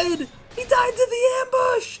died! He died to the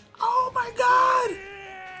ambush! Oh my god!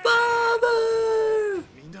 Father!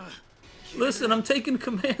 Listen, I'm taking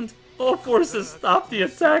command. All forces stop the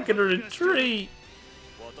attack and retreat.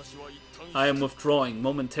 I am withdrawing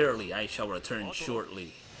momentarily. I shall return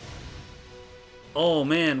shortly. Oh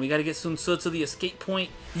man, we gotta get Sun Ce to the escape point.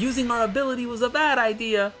 Using our ability was a bad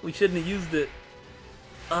idea. We shouldn't have used it.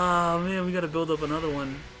 Oh man, we gotta build up another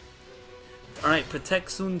one. Alright,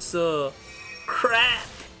 protect Sun Ce. Crap!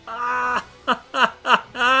 Ah!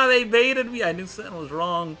 They baited me. I knew something was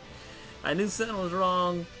wrong. I knew something was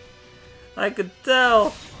wrong. I could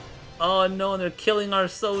tell. Oh no, and they're killing our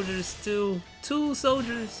soldiers too. 2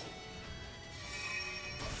 soldiers.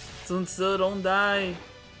 Sun Ce, don't die.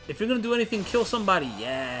 If you're gonna do anything, kill somebody.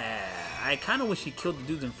 Yeah. I kind of wish he killed the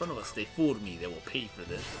dudes in front of us. They fooled me. They will pay for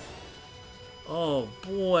this. Oh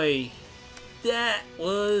boy. That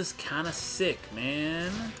was kind of sick,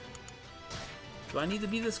 man. Do I need to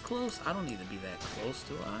be this close? I don't need to be that close,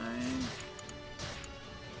 do I?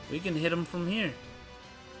 We can hit him from here.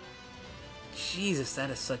 Jesus, that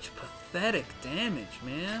is such pathetic damage,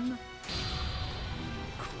 man.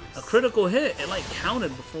 A critical hit. It like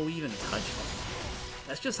counted before we even touched him.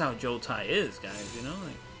 That's just how Jotai is, guys, you know?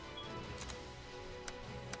 Like...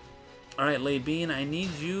 Alright, Lei Bean, I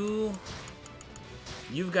need you.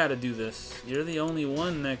 You've got to do this. You're the only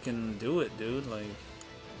one that can do it, dude. Like...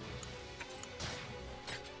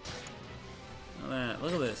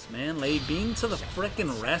 Look at this, man. Lei Bean to the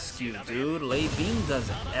frickin' rescue, dude. Lei Bean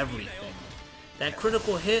does everything. That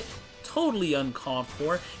critical hit, totally uncalled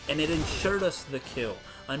for, and it ensured us the kill.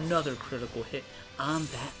 Another critical hit on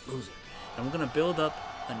that loser. And we're gonna build up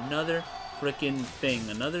another frickin' thing.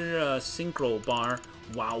 Another synchro bar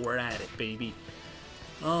while we're at it, baby.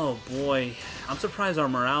 Oh boy. I'm surprised our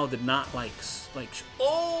morale did not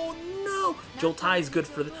oh no! Jotai's good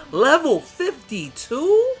for the level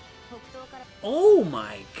 52? Oh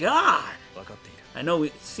my god! I know,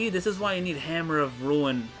 see, this is why you need Hammer of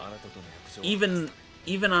Ruin, even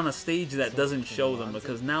on a stage that doesn't show them,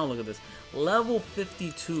 because now look at this. Level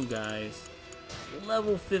 52, guys.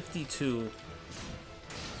 Level 52.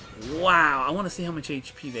 Wow, I want to see how much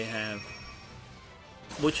HP they have.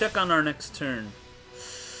 We'll check on our next turn.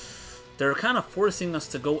 They're kind of forcing us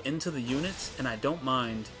to go into the units, and I don't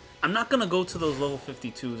mind. I'm not going to go to those level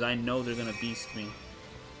 52s. I know they're going to beast me.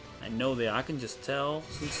 I know they are. I can just tell.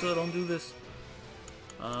 Sun Ce, don't do this.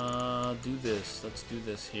 Do this. Let's do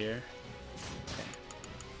this here. Okay.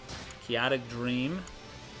 Chaotic Dream.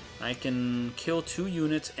 I can kill 2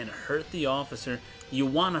 units and hurt the officer. You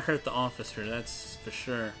want to hurt the officer, that's for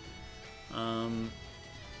sure.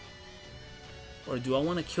 Or do I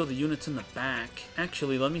want to kill the units in the back?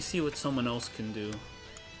 Actually, let me see what someone else can do.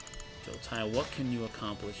 Jotai, what can you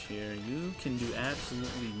accomplish here? You can do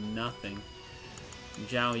absolutely nothing.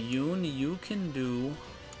 Zhao Yun, you can do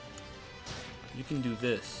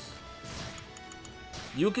this.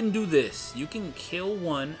 You can do this. You can kill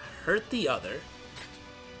one, hurt the other.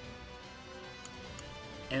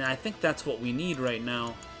 And I think that's what we need right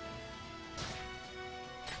now.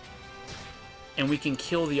 And we can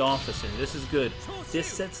kill the officer. This is good. This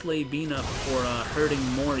sets Lei Bin up for hurting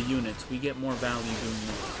more units. We get more value doing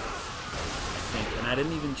this, I think. And I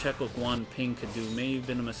didn't even check what Guan Ping could do. May have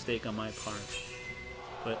been a mistake on my part.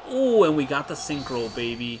 But, oh, and we got the synchro,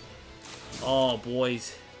 baby. Oh,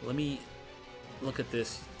 boys. Let me look at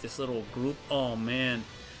this little group. Oh, man.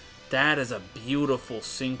 That is a beautiful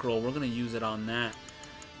synchro. We're going to use it on that.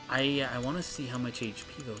 I want to see how much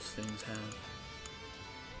HP those things have.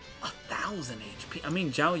 1,000 HP. I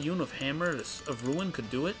mean, Zhao Yun of Hammer of Ruin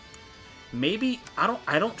could do it. Maybe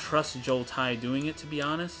I don't trust Zhou Tai doing it, to be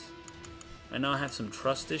honest. I know I have some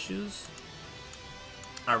trust issues.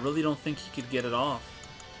 I really don't think he could get it off.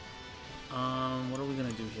 What are we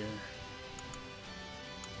gonna do here?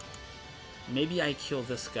 Maybe I kill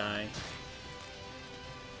this guy.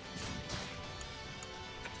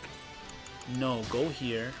 No, go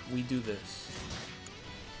here. We do this.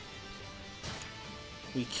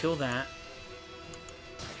 We kill that.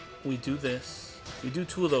 We do this. We do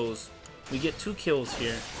 2 of those. We get 2 kills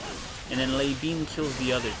here. And then Lei Bin kills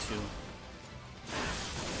the other 2.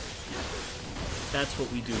 That's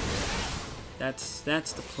what we do here.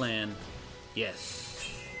 That's the plan.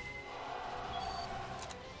 Yes.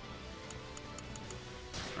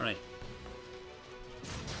 Alright.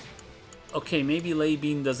 Okay, maybe Lei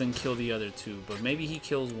Bin doesn't kill the other 2, but maybe he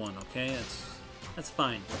kills 1, okay? That's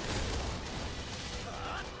fine.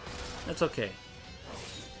 That's okay.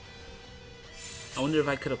 I wonder if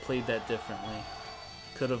I could have played that differently.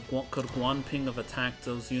 Could Guan Ping have attacked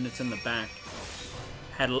those units in the back?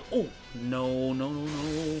 Oh, no.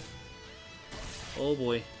 Oh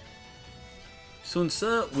boy. Sun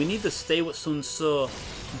Ce, we need to stay with Sun Ce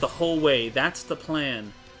the whole way. That's the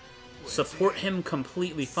plan. Support him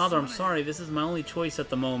completely. Father, I'm sorry. This is my only choice at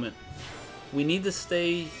the moment. We need to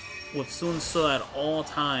stay with Sun Ce at all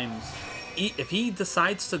times. If he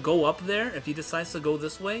decides to go up there, if he decides to go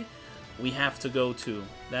this way, we have to go too.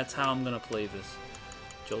 That's how I'm going to play this.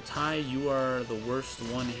 Zhou Tai, you are the worst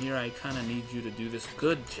one here. I kind of need you to do this.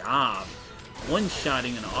 Good job.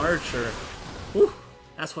 One-shotting an archer. Whew,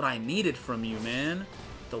 that's what I needed from you, man.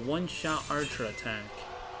 The one-shot archer attack.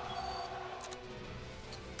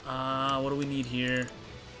 What do we need here?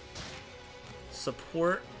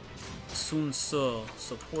 Support Sun Ce.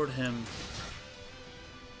 Support him.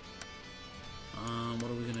 What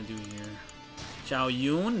are we gonna do here? Zhao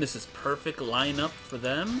Yun, this is perfect lineup for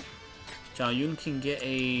them. Zhao Yun can get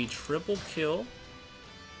a triple kill.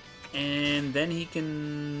 And then he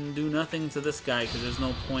can do nothing to this guy because there's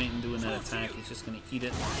no point in doing that attack. He's just gonna eat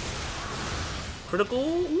it. Critical.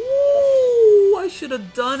 Ooh, I should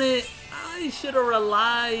have done it. I should have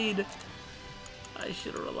relied.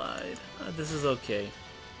 This is okay.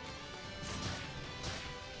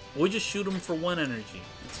 We just shoot him for 1 energy.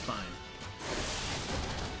 It's fine.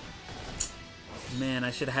 Man,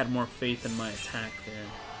 I should have had more faith in my attack there.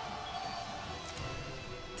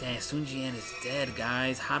 Dang, Sun Jian is dead,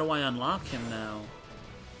 guys. How do I unlock him now?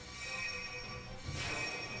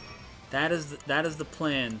 That is the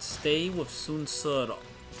plan. Stay with Sun Ce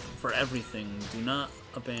for everything. Do not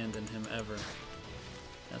abandon him ever.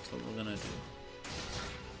 That's what we're gonna do.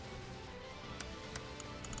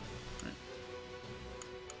 Right.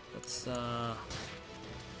 Let's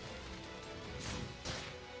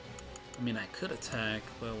I mean, I could attack,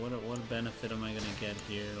 but what benefit am I gonna get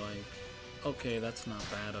here? Like, okay, that's not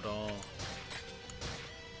bad at all.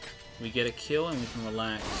 We get a kill and we can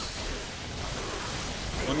relax.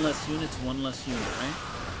 1 less units, 1 less unit, right?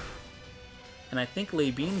 And I think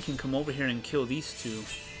Lei Bin can come over here and kill these 2.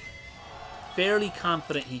 Fairly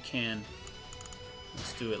confident he can.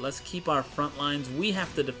 Let's do it. Let's keep our front lines. We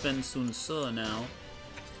have to defend Sun Ce now.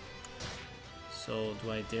 So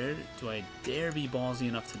do I dare be ballsy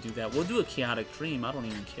enough to do that? We'll do a chaotic dream. I don't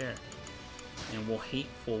even care. And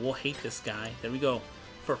we'll hate this guy. There we go.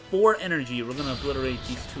 For 4 energy, we're gonna obliterate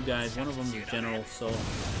these 2 guys. One of them is general, so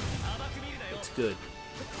it's good.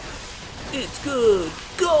 It's good.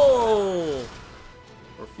 Goal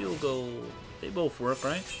or field goal. They both work,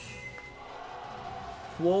 right?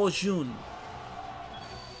 Huo Jun.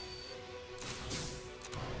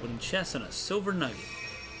 Wooden chest and a silver nugget.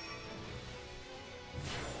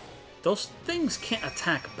 Those things can't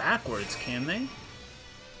attack backwards, can they?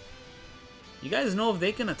 You guys know if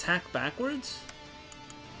they can attack backwards?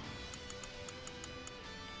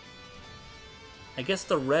 I guess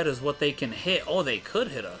the red is what they can hit. Oh, they could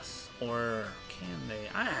hit us. Or can they?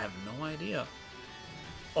 I have no idea.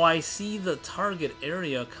 Oh, I see the target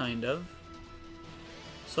area, kind of.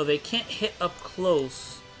 So they can't hit up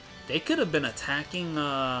close. They could have been attacking,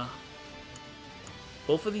 what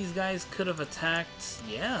Both of these guys could have attacked...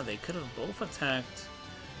 Yeah, they could have both attacked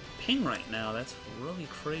Ping right now. That's really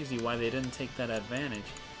crazy why they didn't take that advantage.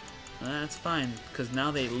 That's fine, because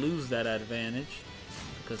now they lose that advantage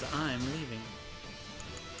because I'm leaving.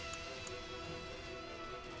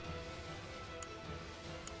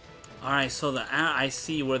 Alright, so I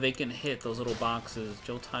see where they can hit those little boxes.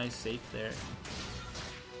 Joe Tai's safe there.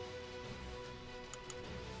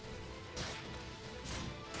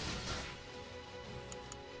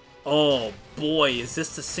 Oh boy, is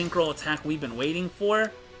this the synchro attack we've been waiting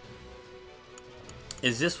for?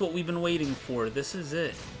 Is this what we've been waiting for? This is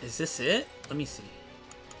it. Is this it? Let me see.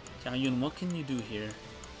 Jiao Yun, what can you do here?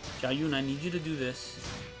 Jiao Yun, I need you to do this.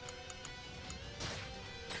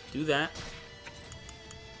 Do that.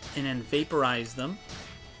 And then vaporize them.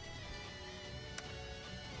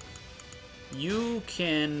 You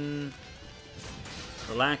can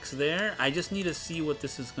relax there. I just need to see what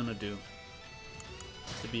this is gonna do.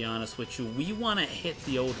 To be honest with you, we want to hit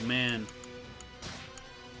the old man.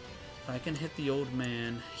 If I can hit the old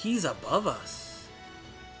man, he's above us.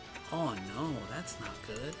 Oh no, that's not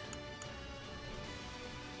good.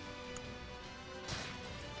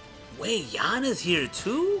 Wei Yan is here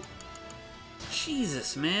too?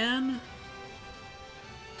 Jesus, man.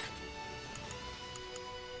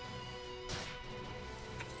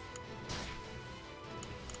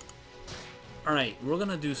 Alright, we're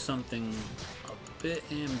gonna do something a bit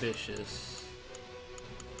ambitious.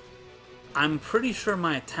 I'm pretty sure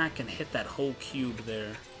my attack can hit that whole cube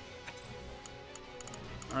there.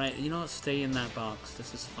 Alright, you know what? Stay in that box.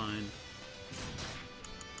 This is fine.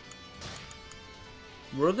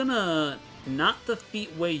 We're gonna not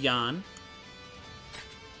defeat Wei Yan,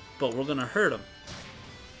 but we're gonna hurt him.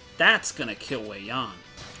 That's gonna kill Wei Yan.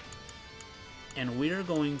 And we're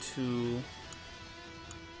going to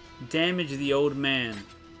damage the old man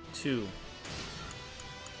too.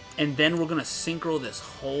 And then we're gonna synchro this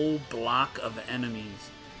whole block of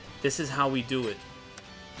enemies. This is how we do it.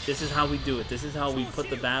 This is how we do it. This is how we put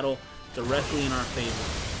the battle directly in our favor.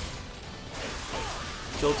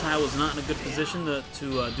 Joe Tai was not in a good position to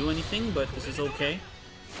do anything, but this is okay.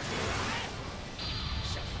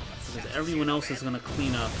 Because everyone else is gonna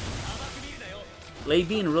clean up. Lei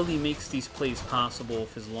Bean really makes these plays possible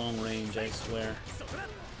with his long range, I swear.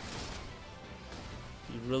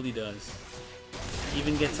 He really does. He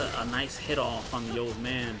even gets a nice hit off on the old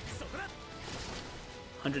man.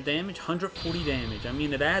 100 damage, 140 damage. I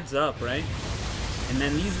mean, it adds up, right? And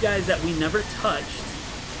then these guys that we never touched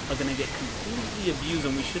are gonna get completely abused,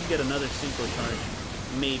 and we should get another synchro charge.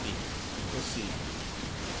 Maybe. We'll see.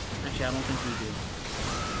 Actually, I don't think we do.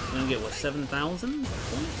 We're gonna get, what, 7,000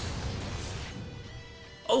 points?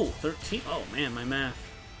 Oh, 13. Oh, man, my math.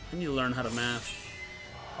 I need to learn how to math.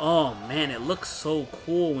 Oh, man, it looks so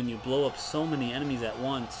cool when you blow up so many enemies at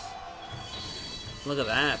once. Look at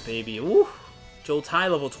that, baby. Woo! Joe Tai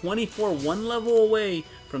level 24, one level away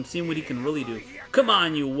from seeing what he can really do. Come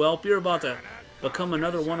on, you whelp. You're about to become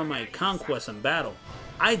another one of my conquests in battle.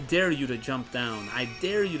 I dare you to jump down. I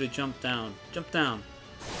dare you to jump down. Jump down.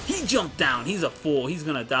 He jumped down. He's a fool. He's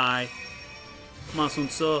gonna die. Come on, Sun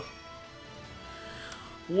Tzu.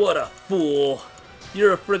 What a fool.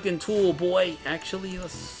 You're a freaking tool, boy. Actually,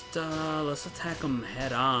 let's attack him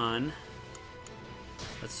head on.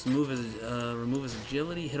 Let's remove his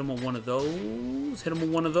agility. Hit him with one of those. Hit him with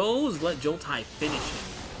one of those. Let Joe Tai finish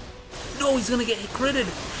him. No, he's gonna get critted.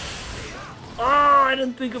 Oh, I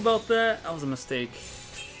didn't think about that. That was a mistake.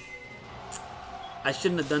 I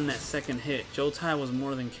shouldn't have done that second hit. Joe Tai was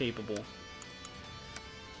more than capable.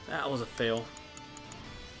 That was a fail.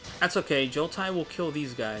 That's okay. Joe Tai will kill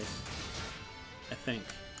these guys. I think.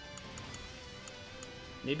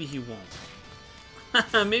 Maybe he won't.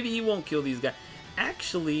 Maybe he won't kill these guys.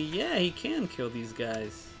 Actually, yeah, he can kill these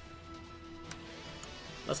guys.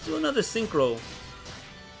 Let's do another synchro.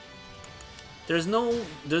 There's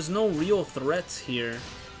no real threats here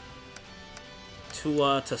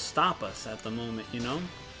to stop us at the moment, you know?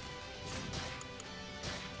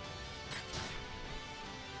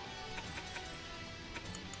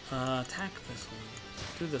 Attack this one.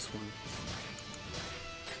 Do this one.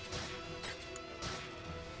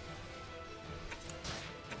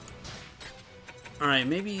 Alright,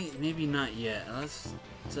 maybe not yet. Let's,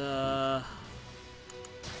 alright,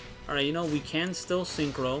 you know, we can still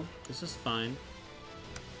synchro. This is fine.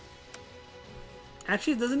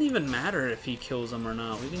 Actually, it doesn't even matter if he kills him or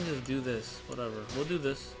not. We can just do this. Whatever. We'll do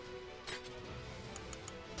this.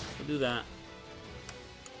 We'll do that.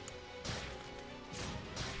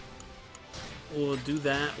 We'll do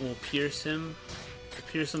that. We'll pierce him.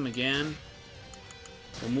 We'll pierce him again.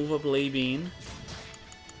 We'll move up Lei Bean.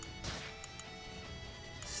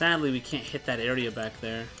 Sadly, we can't hit that area back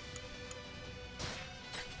there.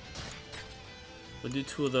 We'll do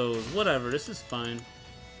 2 of those. Whatever, this is fine.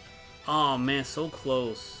 Oh man, so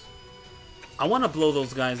close. I want to blow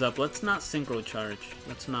those guys up. Let's not synchro charge.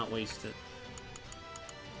 Let's not waste it.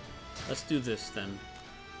 Let's do this then.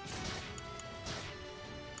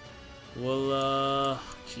 Well,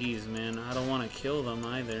 jeez, man. I don't want to kill them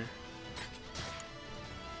either.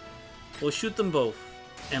 We'll shoot them both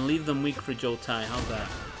and leave them weak for Jotai. How's that?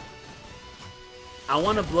 I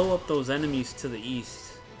want to blow up those enemies to the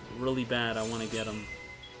east. Really bad. I want to get them.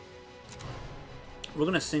 We're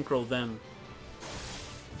going to synchro them.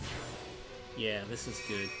 Yeah, this is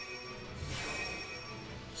good.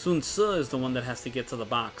 Sun Tzu is the one that has to get to the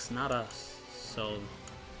box, not us. So,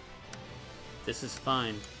 this is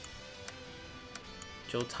fine.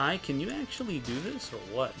 Jotai, can you actually do this or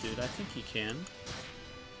what, dude? I think you can.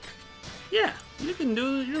 Yeah, you can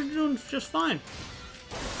do it. You're doing just fine.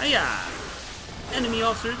 Hiya! Enemy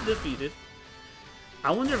officer defeated.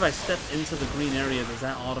 I wonder if I step into the green area, does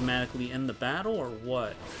that automatically end the battle or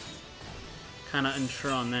what? Kind of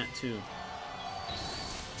unsure on that too.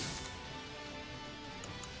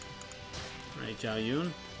 Alright, Zhao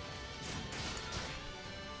Yun.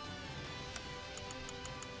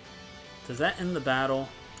 Does that end the battle?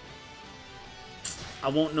 I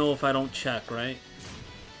won't know if I don't check, right?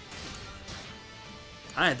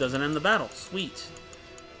 Ah, it doesn't end the battle. Sweet.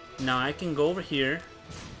 Now I can go over here.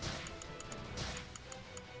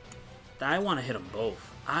 I want to hit them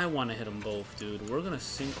both. I want to hit them both, dude. We're going to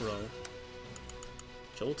synchro.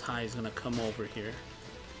 Jotai is going to come over here.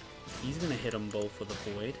 He's going to hit them both with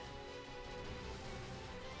a void.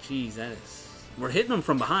 Jeez, that is... We're hitting them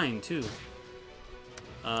from behind, too.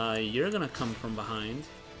 You're going to come from behind.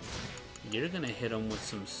 You're going to hit them with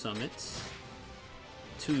some summits.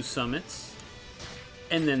 2 summits.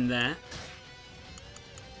 And then that.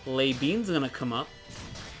 Lei Bean's going to come up.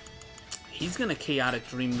 He's going to Chaotic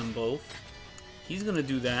Dream them both. He's going to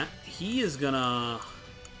do that. He is going to...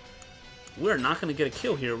 We're not going to get a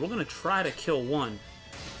kill here. We're going to try to kill one.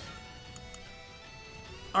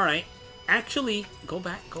 Alright. Actually, go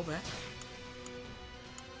back, go back.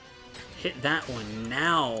 Hit that one.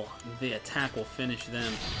 Now the attack will finish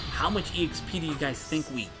them. How much EXP do you guys think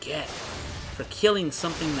we get for killing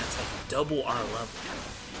something that's like double our level?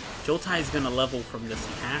 Jotai's going to level from this.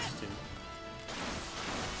 He has to.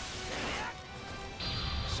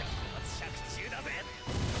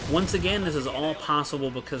 Once again, this is all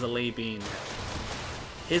possible because of Lei Bean.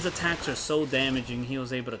 His attacks are so damaging, he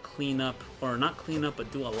was able to clean up, or not clean up,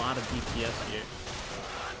 but do a lot of DPS here.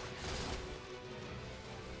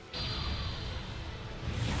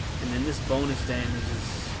 And then this bonus damage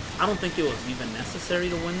is... I don't think it was even necessary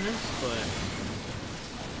to win this, but...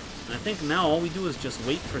 I think now all we do is just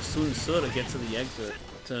wait for Sun Tzu to get to the exit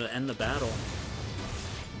to end the battle.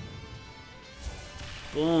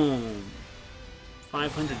 Boom.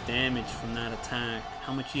 500 damage from that attack.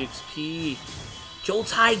 How much EXP?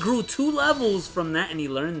 Jotai grew 2 levels from that and he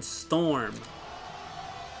learned Storm.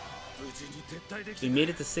 We made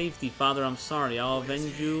it to safety, Father. I'm sorry. I'll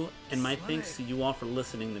avenge you, and my thanks to you all for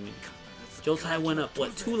listening to me. Jotai went up,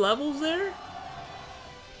 what, 2 levels there?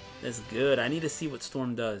 That's good. I need to see what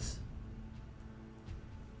Storm does.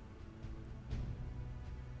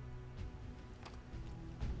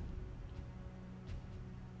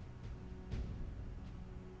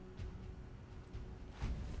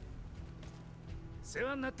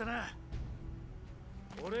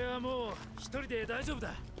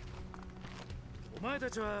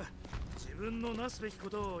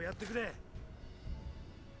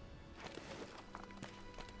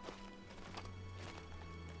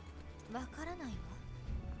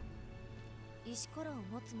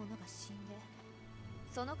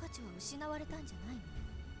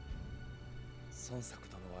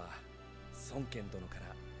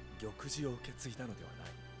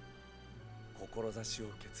志を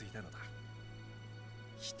受け継いだのだ。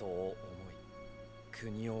人を思い、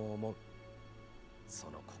国を思う、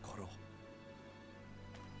その心を。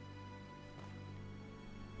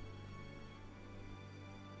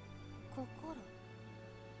心、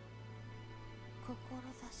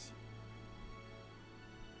志。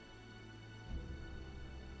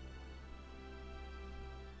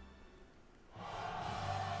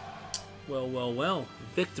Well, well, well.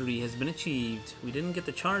 Victory has been achieved. We didn't get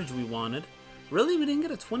the charge we wanted. Really? We didn't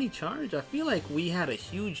get a 20 charge? I feel like we had a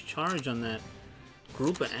huge charge on that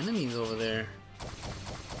group of enemies over there.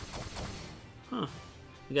 Huh.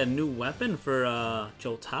 We got a new weapon for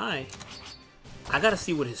Jotai. I gotta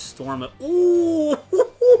see what his storm... Ooh!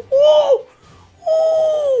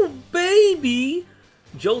 Ooh, baby!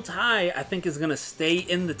 Joe Tai, I think, is going to stay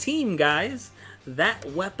in the team, guys. That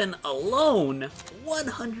weapon alone,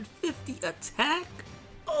 150 attack?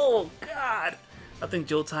 Oh, God. I think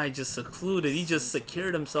Joe Tai just secluded. He just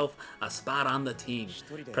secured himself a spot on the team.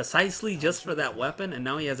 Precisely just for that weapon, and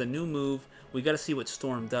now he has a new move. We got to see what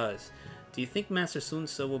Storm does. Do you think Master Sun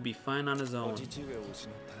Ce will be fine on his own?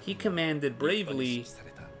 He commanded bravely.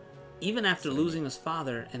 Even after losing his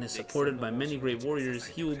father and is supported by many great warriors,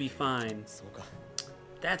 he will be fine.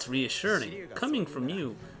 That's reassuring, coming from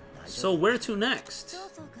you. So where to next?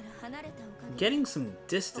 Getting some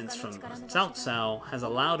distance from Cao Cao has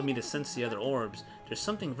allowed me to sense the other orbs. There's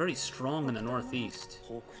something very strong in the northeast.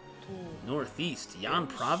 Northeast? Yan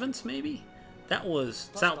province, maybe? That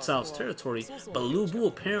was Cao Cao's territory, but Lu Bu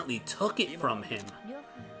apparently took it from him.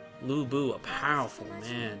 Lu Bu, a powerful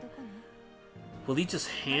man. Will he just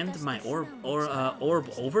hand my orb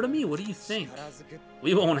over to me? What do you think?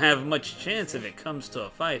 We won't have much chance if it comes to a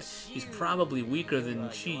fight. He's probably weaker than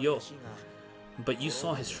Chi Yo. But you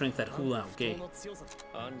saw his strength at Hulao Gate.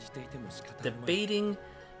 Debating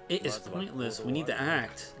it is pointless. We need to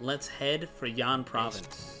act. Let's head for Yan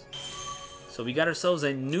Province. So we got ourselves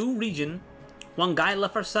a new region. One guy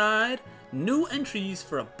left our side. New entries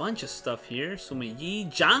for a bunch of stuff here. Suma Yi,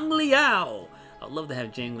 Zhang Liao. I'd love to have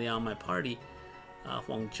Zhang Liao in my party.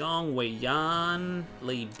 Huang Zhong, Wei Yan,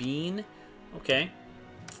 Lei Bin. Okay.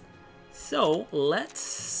 So,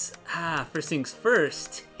 let's... first things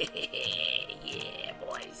first. Yeah,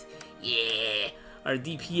 boys. Yeah. Our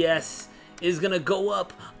DPS is gonna go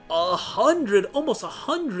up 100, almost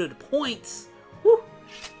 100 points. Woo.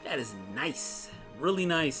 That is nice. Really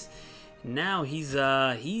nice. Now he's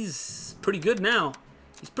pretty good now.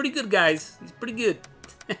 He's pretty good, guys. He's pretty good.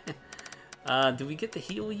 Do we get the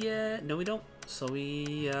heal yet? No, we don't. So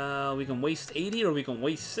we can waste 80 or we can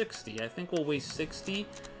waste 60. I think we'll waste 60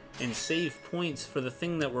 and save points for the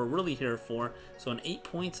thing that we're really here for. So in 8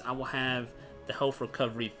 points, I will have the health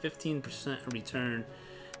recovery, 15% return.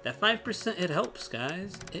 That 5%, it helps,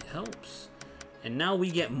 guys. It helps. And now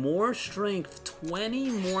we get more strength, 20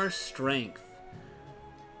 more strength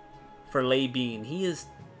for Lei Bin. He is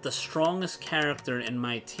the strongest character in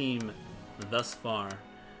my team thus far.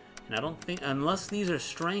 And I don't think, unless these are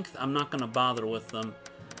strength, I'm not going to bother with them.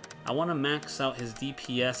 I want to max out his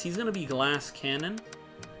DPS. He's going to be glass cannon.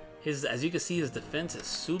 As you can see, his defense is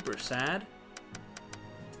super sad.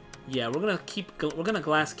 Yeah, we're going to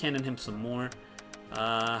glass cannon him some more.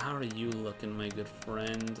 How are you looking, my good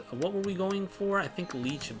friend? What were we going for? I think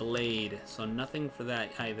Leech Blade. So nothing for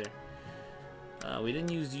that either. We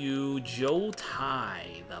didn't use you. Joe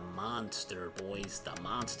Tai, the monster, boys. The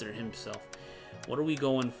monster himself. What are we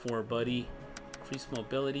going for, buddy? Increase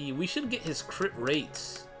mobility. We should get his crit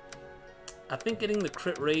rates. I think getting the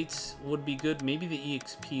crit rates would be good. Maybe the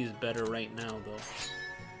EXP is better right now, though.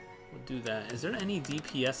 We'll do that. Is there any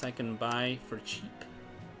DPS I can buy for cheap?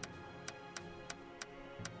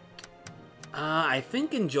 I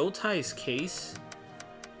think in Joe Tai's case,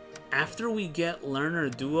 after we get Learner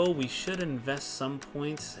Duo, we should invest some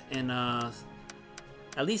points in at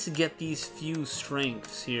least get these few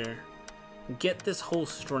strengths here. Get this whole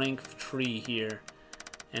strength tree here,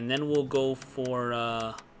 and then we'll go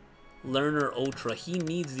for Learner Ultra. He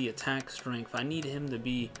needs the attack strength. I need him to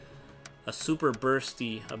be a super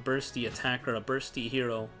bursty attacker, a bursty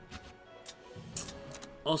hero.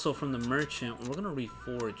 Also from the merchant, we're gonna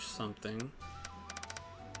reforge something.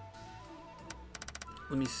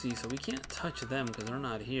 Let me see. So we can't touch them because they're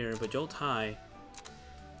not here, but Joe Tai,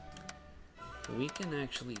 we can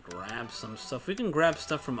actually grab some stuff. We can grab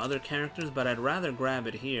stuff from other characters, but I'd rather grab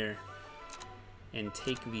it here and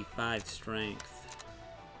take the 5 strength.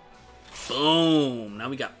 Boom! Now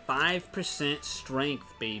we got 5%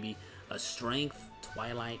 strength, baby. A strength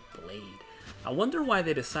Twilight Blade. I wonder why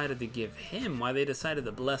they decided to give him, why they decided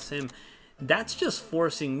to bless him. That's just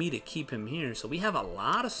forcing me to keep him here. So we have a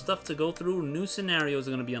lot of stuff to go through. New scenarios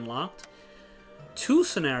are going to be unlocked. 2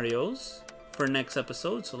 scenarios for next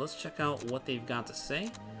episode, so let's check out what they've got to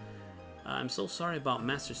say. I'm so sorry about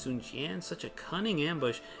Master Sun Jian, such a cunning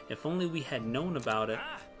ambush. If only we had known about it.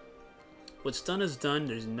 What's done is done,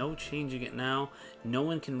 there's no changing it now. No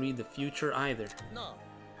one can read the future either. No.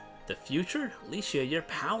 The future? Alicia, your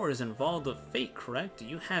power is involved with fate, correct? Do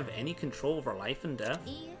you have any control over life and death?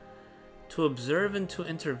 To observe and to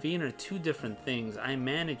intervene are 2 different things. I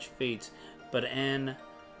manage fates, but am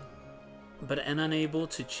unable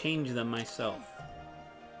to change them myself.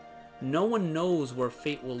 No one knows where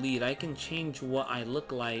fate will lead. I can change what I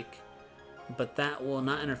look like, but that will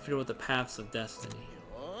not interfere with the paths of destiny.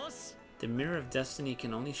 The mirror of destiny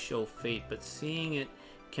can only show fate, but seeing it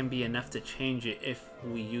can be enough to change it if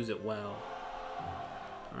we use it well.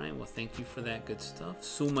 Alright, well thank you for that good stuff.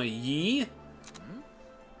 Suma Yi.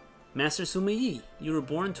 Master Suma Yi, you were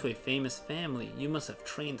born to a famous family. You must have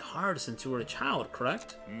trained hard since you were a child,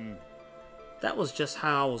 correct? That was just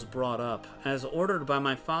how I was brought up. As ordered by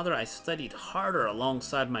my father, I studied harder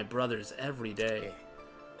alongside my brothers every day.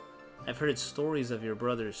 I've heard stories of your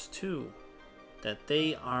brothers too, that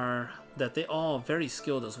they all very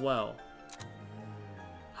skilled as well.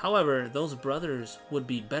 However, those brothers would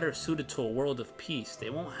be better suited to a world of peace. They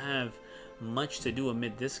won't have much to do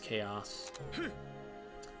amid this chaos.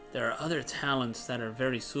 There are other talents that are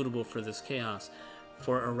very suitable for this chaos,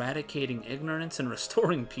 for eradicating ignorance and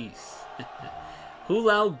restoring peace.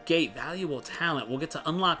 Hulao Gate, valuable talent. We'll get to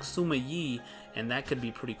unlock Suma Yi, and that could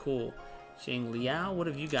be pretty cool. Zhang Liao, what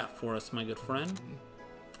have you got for us, my good friend?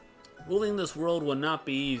 Ruling this world will not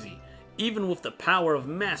be easy, even with the power of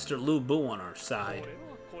Master Lu Bu on our side.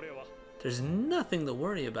 There's nothing to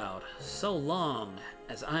worry about. So long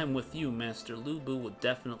as I am with you, Master Lu Bu will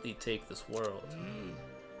definitely take this world.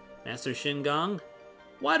 Master Shingang,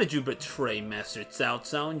 why did you betray Master Cao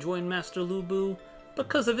Cao and join Master Lu Bu?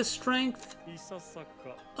 Because of his strength?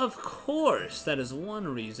 Of course, that is one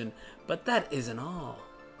reason, but that isn't all.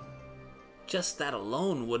 Just that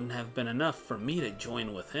alone wouldn't have been enough for me to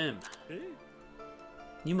join with him.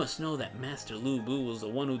 You must know that Master Lu Bu was the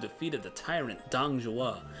one who defeated the tyrant Dong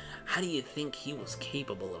Zhuo. How do you think he was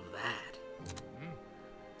capable of that?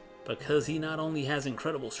 Because he not only has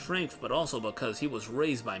incredible strength, but also because he was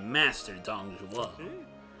raised by Master Dong Zhuo.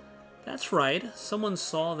 That's right, someone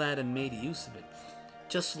saw that and made use of it.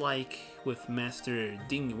 Just like with Master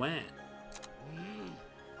Ding Yuan.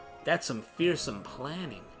 That's some fearsome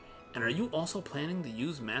planning. And are you also planning to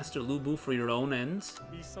use Master Lu Bu for your own ends?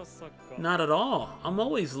 Not at all. I'm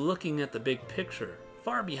always looking at the big picture,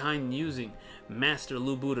 far behind using Master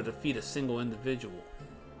Lu Bu to defeat a single individual.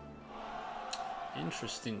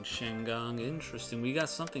 Interesting, Shengang. Interesting. We got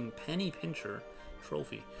something. Penny Pincher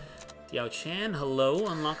trophy. Diao Chan, hello.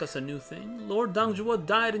 Unlock us a new thing. Lord Dong Zhuo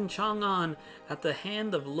died in Chang'an at the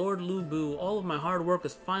hand of Lord Lu Bu. All of my hard work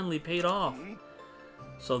has finally paid off.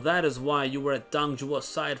 So that is why you were at Dong Zhuo's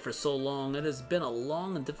side for so long. It has been a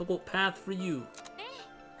long and difficult path for you.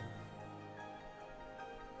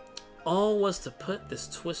 All was to put this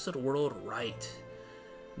twisted world right.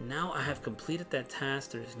 Now I have completed that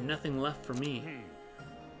task. There is nothing left for me.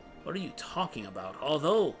 What are you talking about?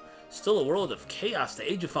 Although still a world of chaos, the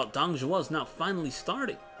age without Dong Zhuo is now finally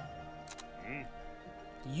starting.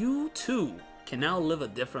 You too can now live a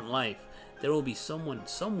different life. There will be someone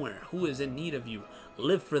somewhere who is in need of you.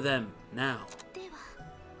 Live for them now.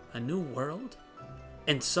 A new world?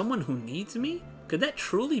 And someone who needs me? Could that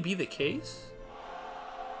truly be the case?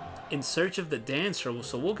 In search of the dancer,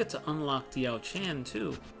 so we'll get to unlock Diao Chan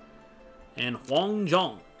too. And Huang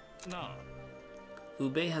Zhong. Liu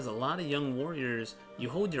Bei has a lot of young warriors. You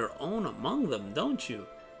hold your own among them, don't you?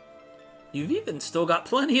 You've even still got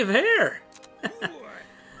plenty of hair.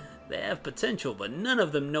 They have potential, but none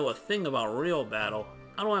of them know a thing about real battle.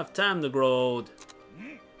 I don't have time to grow old.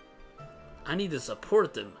 I need to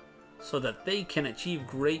support them so that they can achieve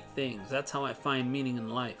great things. That's how I find meaning in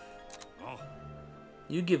life.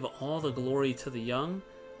 You give all the glory to the young.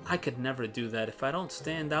 I could never do that. If I don't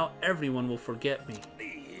stand out, everyone will forget me.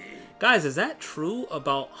 Guys, is that true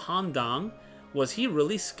about Han Dang? Was he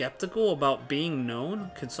really skeptical about being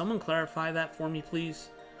known? Could someone clarify that for me, please?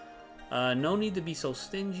 No need to be so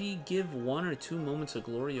stingy. Give 1 or 2 moments of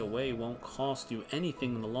glory away. Won't cost you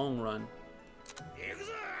anything in the long run.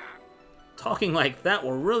 Talking like that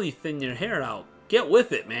will really thin your hair out. Get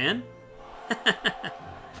with it, man.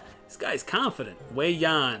 This guy's confident. Wei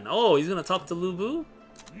Yan. Oh, he's gonna talk to Lu Bu?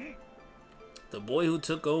 The boy who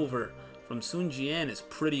took over from Sun Jian is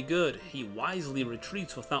pretty good. He wisely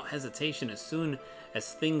retreats without hesitation as soon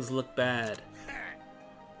as things look bad.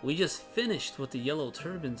 We just finished with the yellow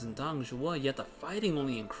turbans in Dong Zhuo, yet the fighting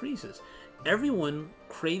only increases. Everyone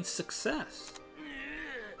craves success.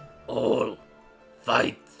 All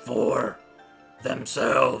fight for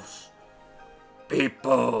themselves.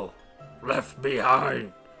 People left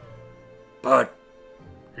behind. But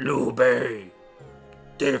Liu Bei,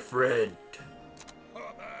 different.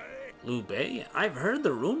 Liu Bei? I've heard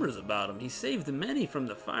the rumors about him. He saved many from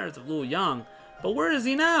the fires of Luoyang. But where is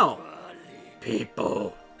he now?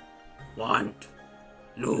 People want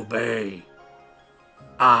Liu Bei.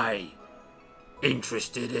 I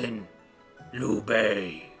interested in Liu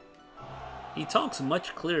Bei. He talks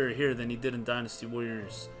much clearer here than he did in Dynasty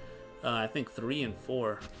Warriors. I think 3 and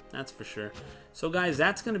 4. That's for sure. So guys,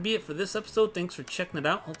 that's going to be it for this episode. Thanks for checking it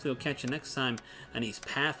out. Hopefully I'll catch you next time on these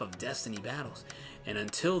Path of Destiny battles. And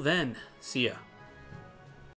until then, see ya.